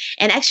him.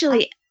 And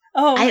actually,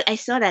 I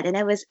saw that and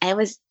I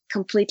was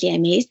completely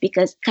amazed,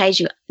 because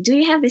KaiJu, do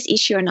you have this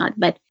issue or not?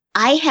 But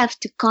I have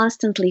to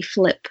constantly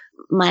flip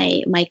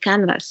my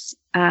canvas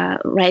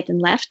right and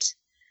left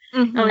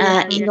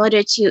in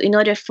order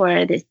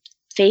for the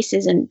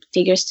faces and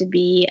figures to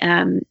be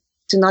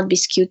to not be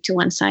skewed to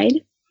one side.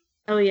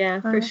 Oh yeah,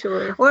 for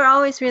sure. We're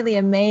always really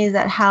amazed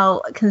at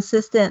how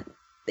consistent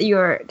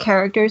your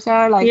characters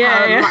are, like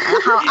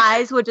how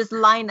eyes would just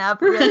line up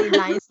really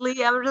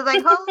nicely. I'm just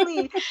like,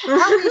 holy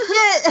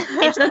shit!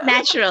 It's not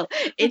natural.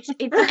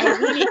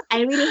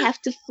 I really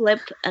have to flip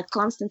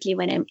constantly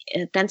when I'm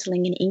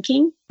penciling and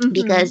inking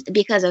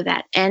because of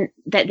that, and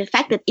the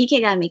fact that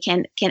Ikegami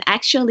can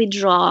actually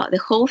draw the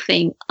whole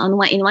thing in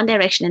one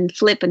direction and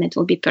flip, and it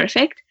will be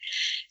perfect.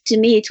 To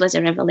me, it was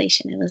a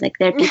revelation. It was like,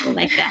 there are people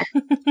like that.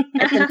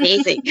 That's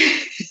amazing.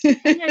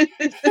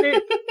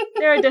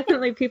 There are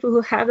definitely people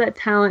who have that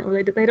talent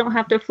where they don't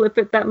have to flip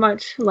it that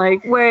much.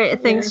 Like where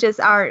things just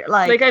are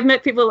like I've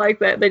met people like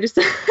that. They just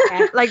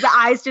like the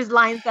eyes just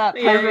lines up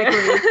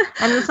perfectly.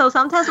 And so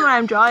sometimes when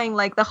I'm drawing,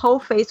 like the whole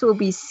face will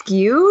be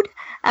skewed,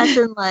 as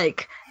in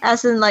like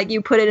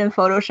you put it in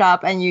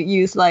Photoshop and you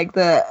use like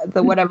the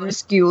whatever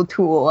skew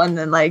tool, and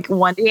then like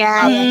one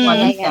down,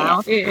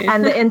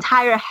 and the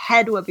entire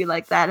head would be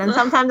like that. And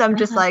sometimes I'm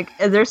just like,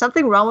 is there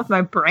something wrong with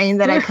my brain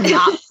that I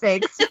cannot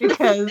fix?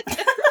 Because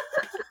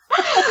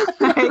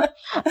I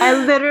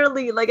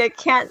literally, like, I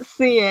can't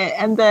see it,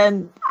 and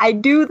then I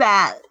do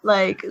that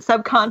like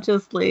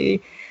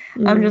subconsciously.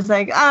 I'm just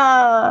like,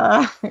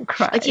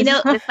 But you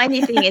know, the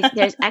funny thing is,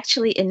 there's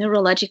actually a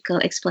neurological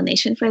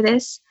explanation for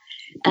this.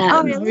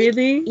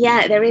 Really?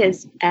 Yeah, there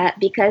is.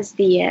 Because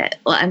I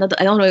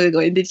don't really go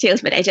into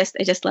details, but I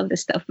just love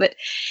this stuff. But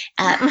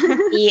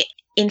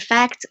in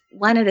fact,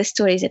 one of the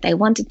stories that I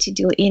wanted to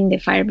do in the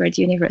Firebird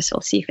universe,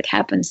 we'll see if it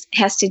happens,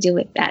 has to do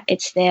with that.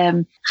 It's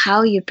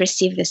how you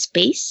perceive the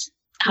space,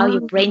 how your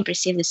brain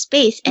perceives the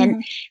space,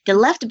 and the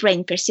left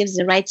brain perceives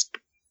the right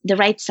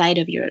side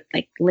of your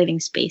like living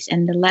space,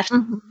 and the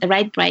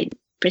right brain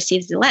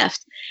perceives the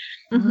left.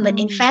 But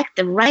in fact,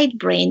 the right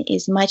brain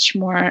is much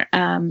more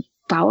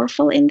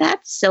powerful in that,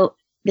 so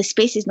the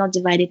space is not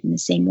divided in the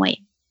same way.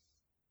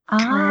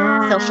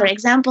 So for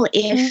example,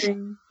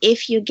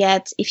 if you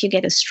get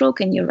a stroke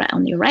on your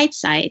right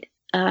side,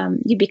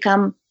 you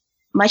become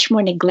much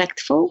more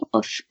neglectful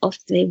of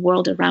the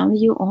world around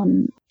you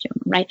on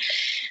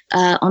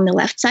the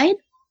left side.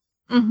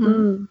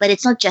 But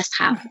it's not just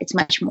half, it's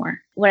much more.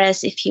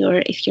 Whereas if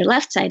your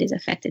left side is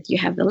affected, you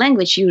have the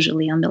language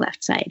usually on the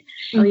left side.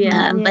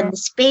 But the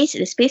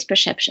space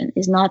perception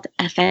is not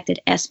affected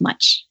as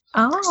much.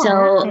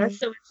 So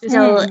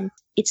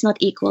it's not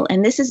equal.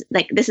 And this is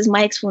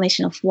my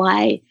explanation of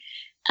why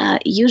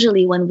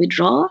usually when we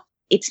draw,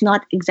 it's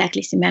not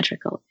exactly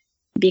symmetrical,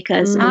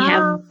 because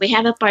we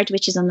have a part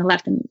which is on the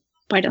left and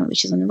part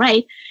which is on the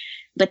right,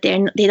 but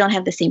they don't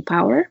have the same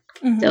power.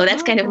 So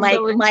that's kind of my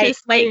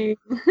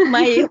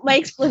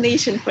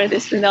explanation for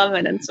this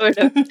phenomenon, sort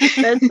of.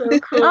 That's so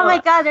cool. Oh my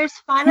god, there's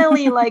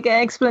finally like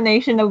an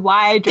explanation of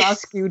why I draw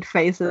skewed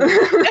faces.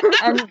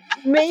 And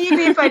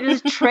maybe if I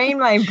just train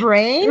my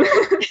brain.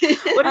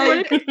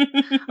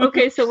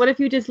 Okay, so what if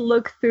you just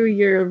look through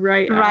your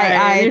right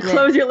eye and you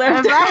close your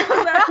left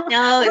eye?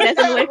 No, it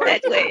doesn't work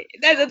that way.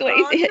 It doesn't work.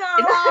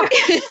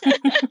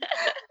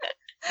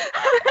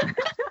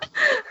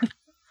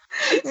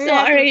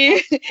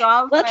 Sorry.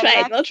 We'll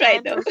try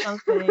it though.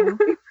 Something.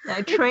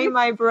 I train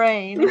my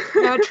brain.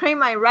 Train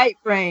my right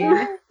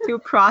brain to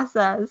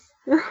process.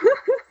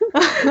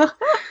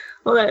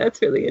 Well,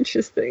 that's really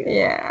interesting.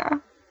 Yeah.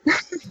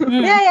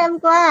 Yeah, I'm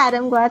glad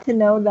to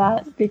know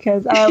that,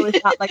 because I always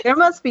thought like there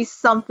must be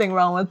something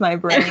wrong with my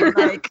brain.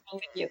 Like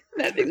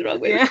nothing's wrong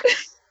with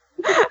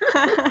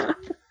it.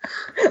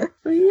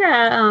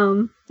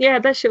 Yeah,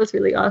 that show was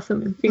really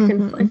awesome. If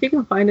you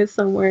can find it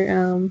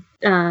somewhere.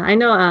 I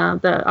know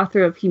the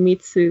author of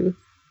Himitsu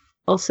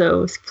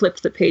also flips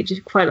the page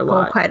quite a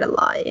lot. Oh, quite a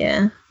lot,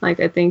 yeah. Like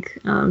I think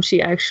she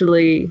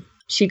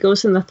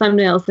goes in the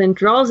thumbnails, then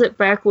draws it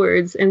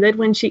backwards, and then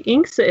when she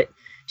inks it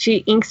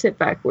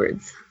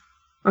backwards,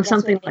 or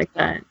something like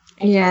that.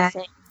 Yeah.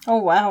 Oh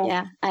wow.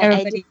 Yeah.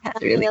 Everybody has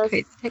really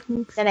crazy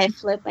techniques. Then I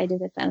flip. I do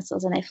the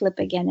pencils, and I flip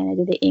again, and I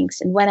do the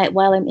inks. And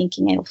while I'm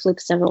inking, I'll flip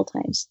several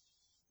times.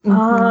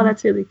 Oh,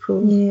 that's really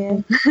cool.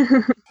 Yeah.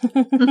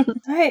 All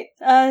right.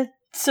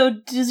 So,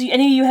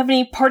 any of you have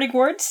any parting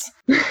words?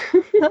 You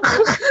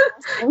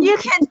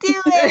can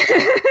do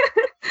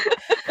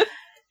it.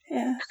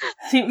 Yeah.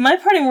 See, my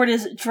parting word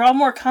is draw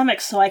more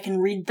comics so I can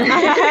read them.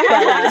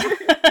 But,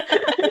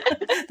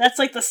 that's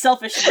like the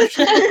selfish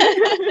version.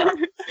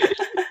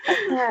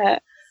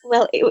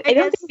 Well, I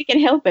don't think we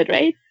can help it,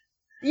 right?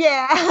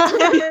 Yeah.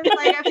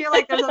 Like I feel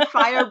like there's a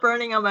fire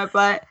burning on my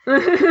butt.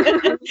 Get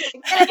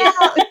it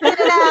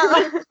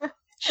out.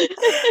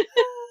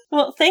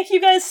 Well, thank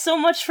you guys so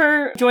much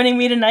for joining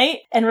me tonight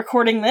and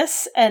recording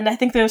this. And I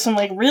think there's some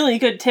like really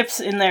good tips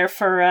in there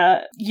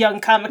for young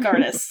comic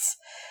artists.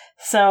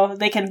 So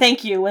they can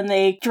thank you when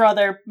they draw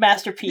their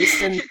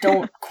masterpiece and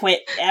don't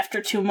quit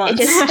after 2 months.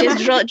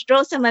 Just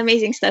draw some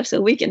amazing stuff so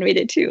we can read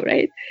it too,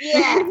 right?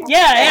 Yeah.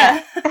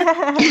 Yeah.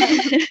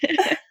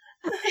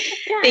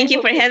 Thank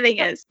you for having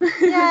us.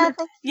 Yeah.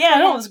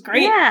 No, it was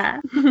great.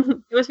 Yeah.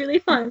 It was really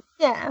fun.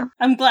 Yeah.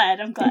 I'm glad.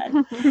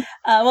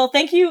 Well,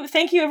 thank you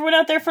everyone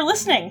out there for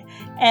listening.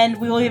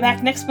 And we will be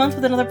back next month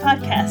with another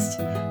podcast.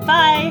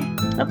 Bye.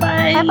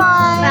 Bye-bye.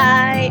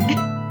 Bye-bye.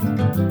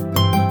 Bye.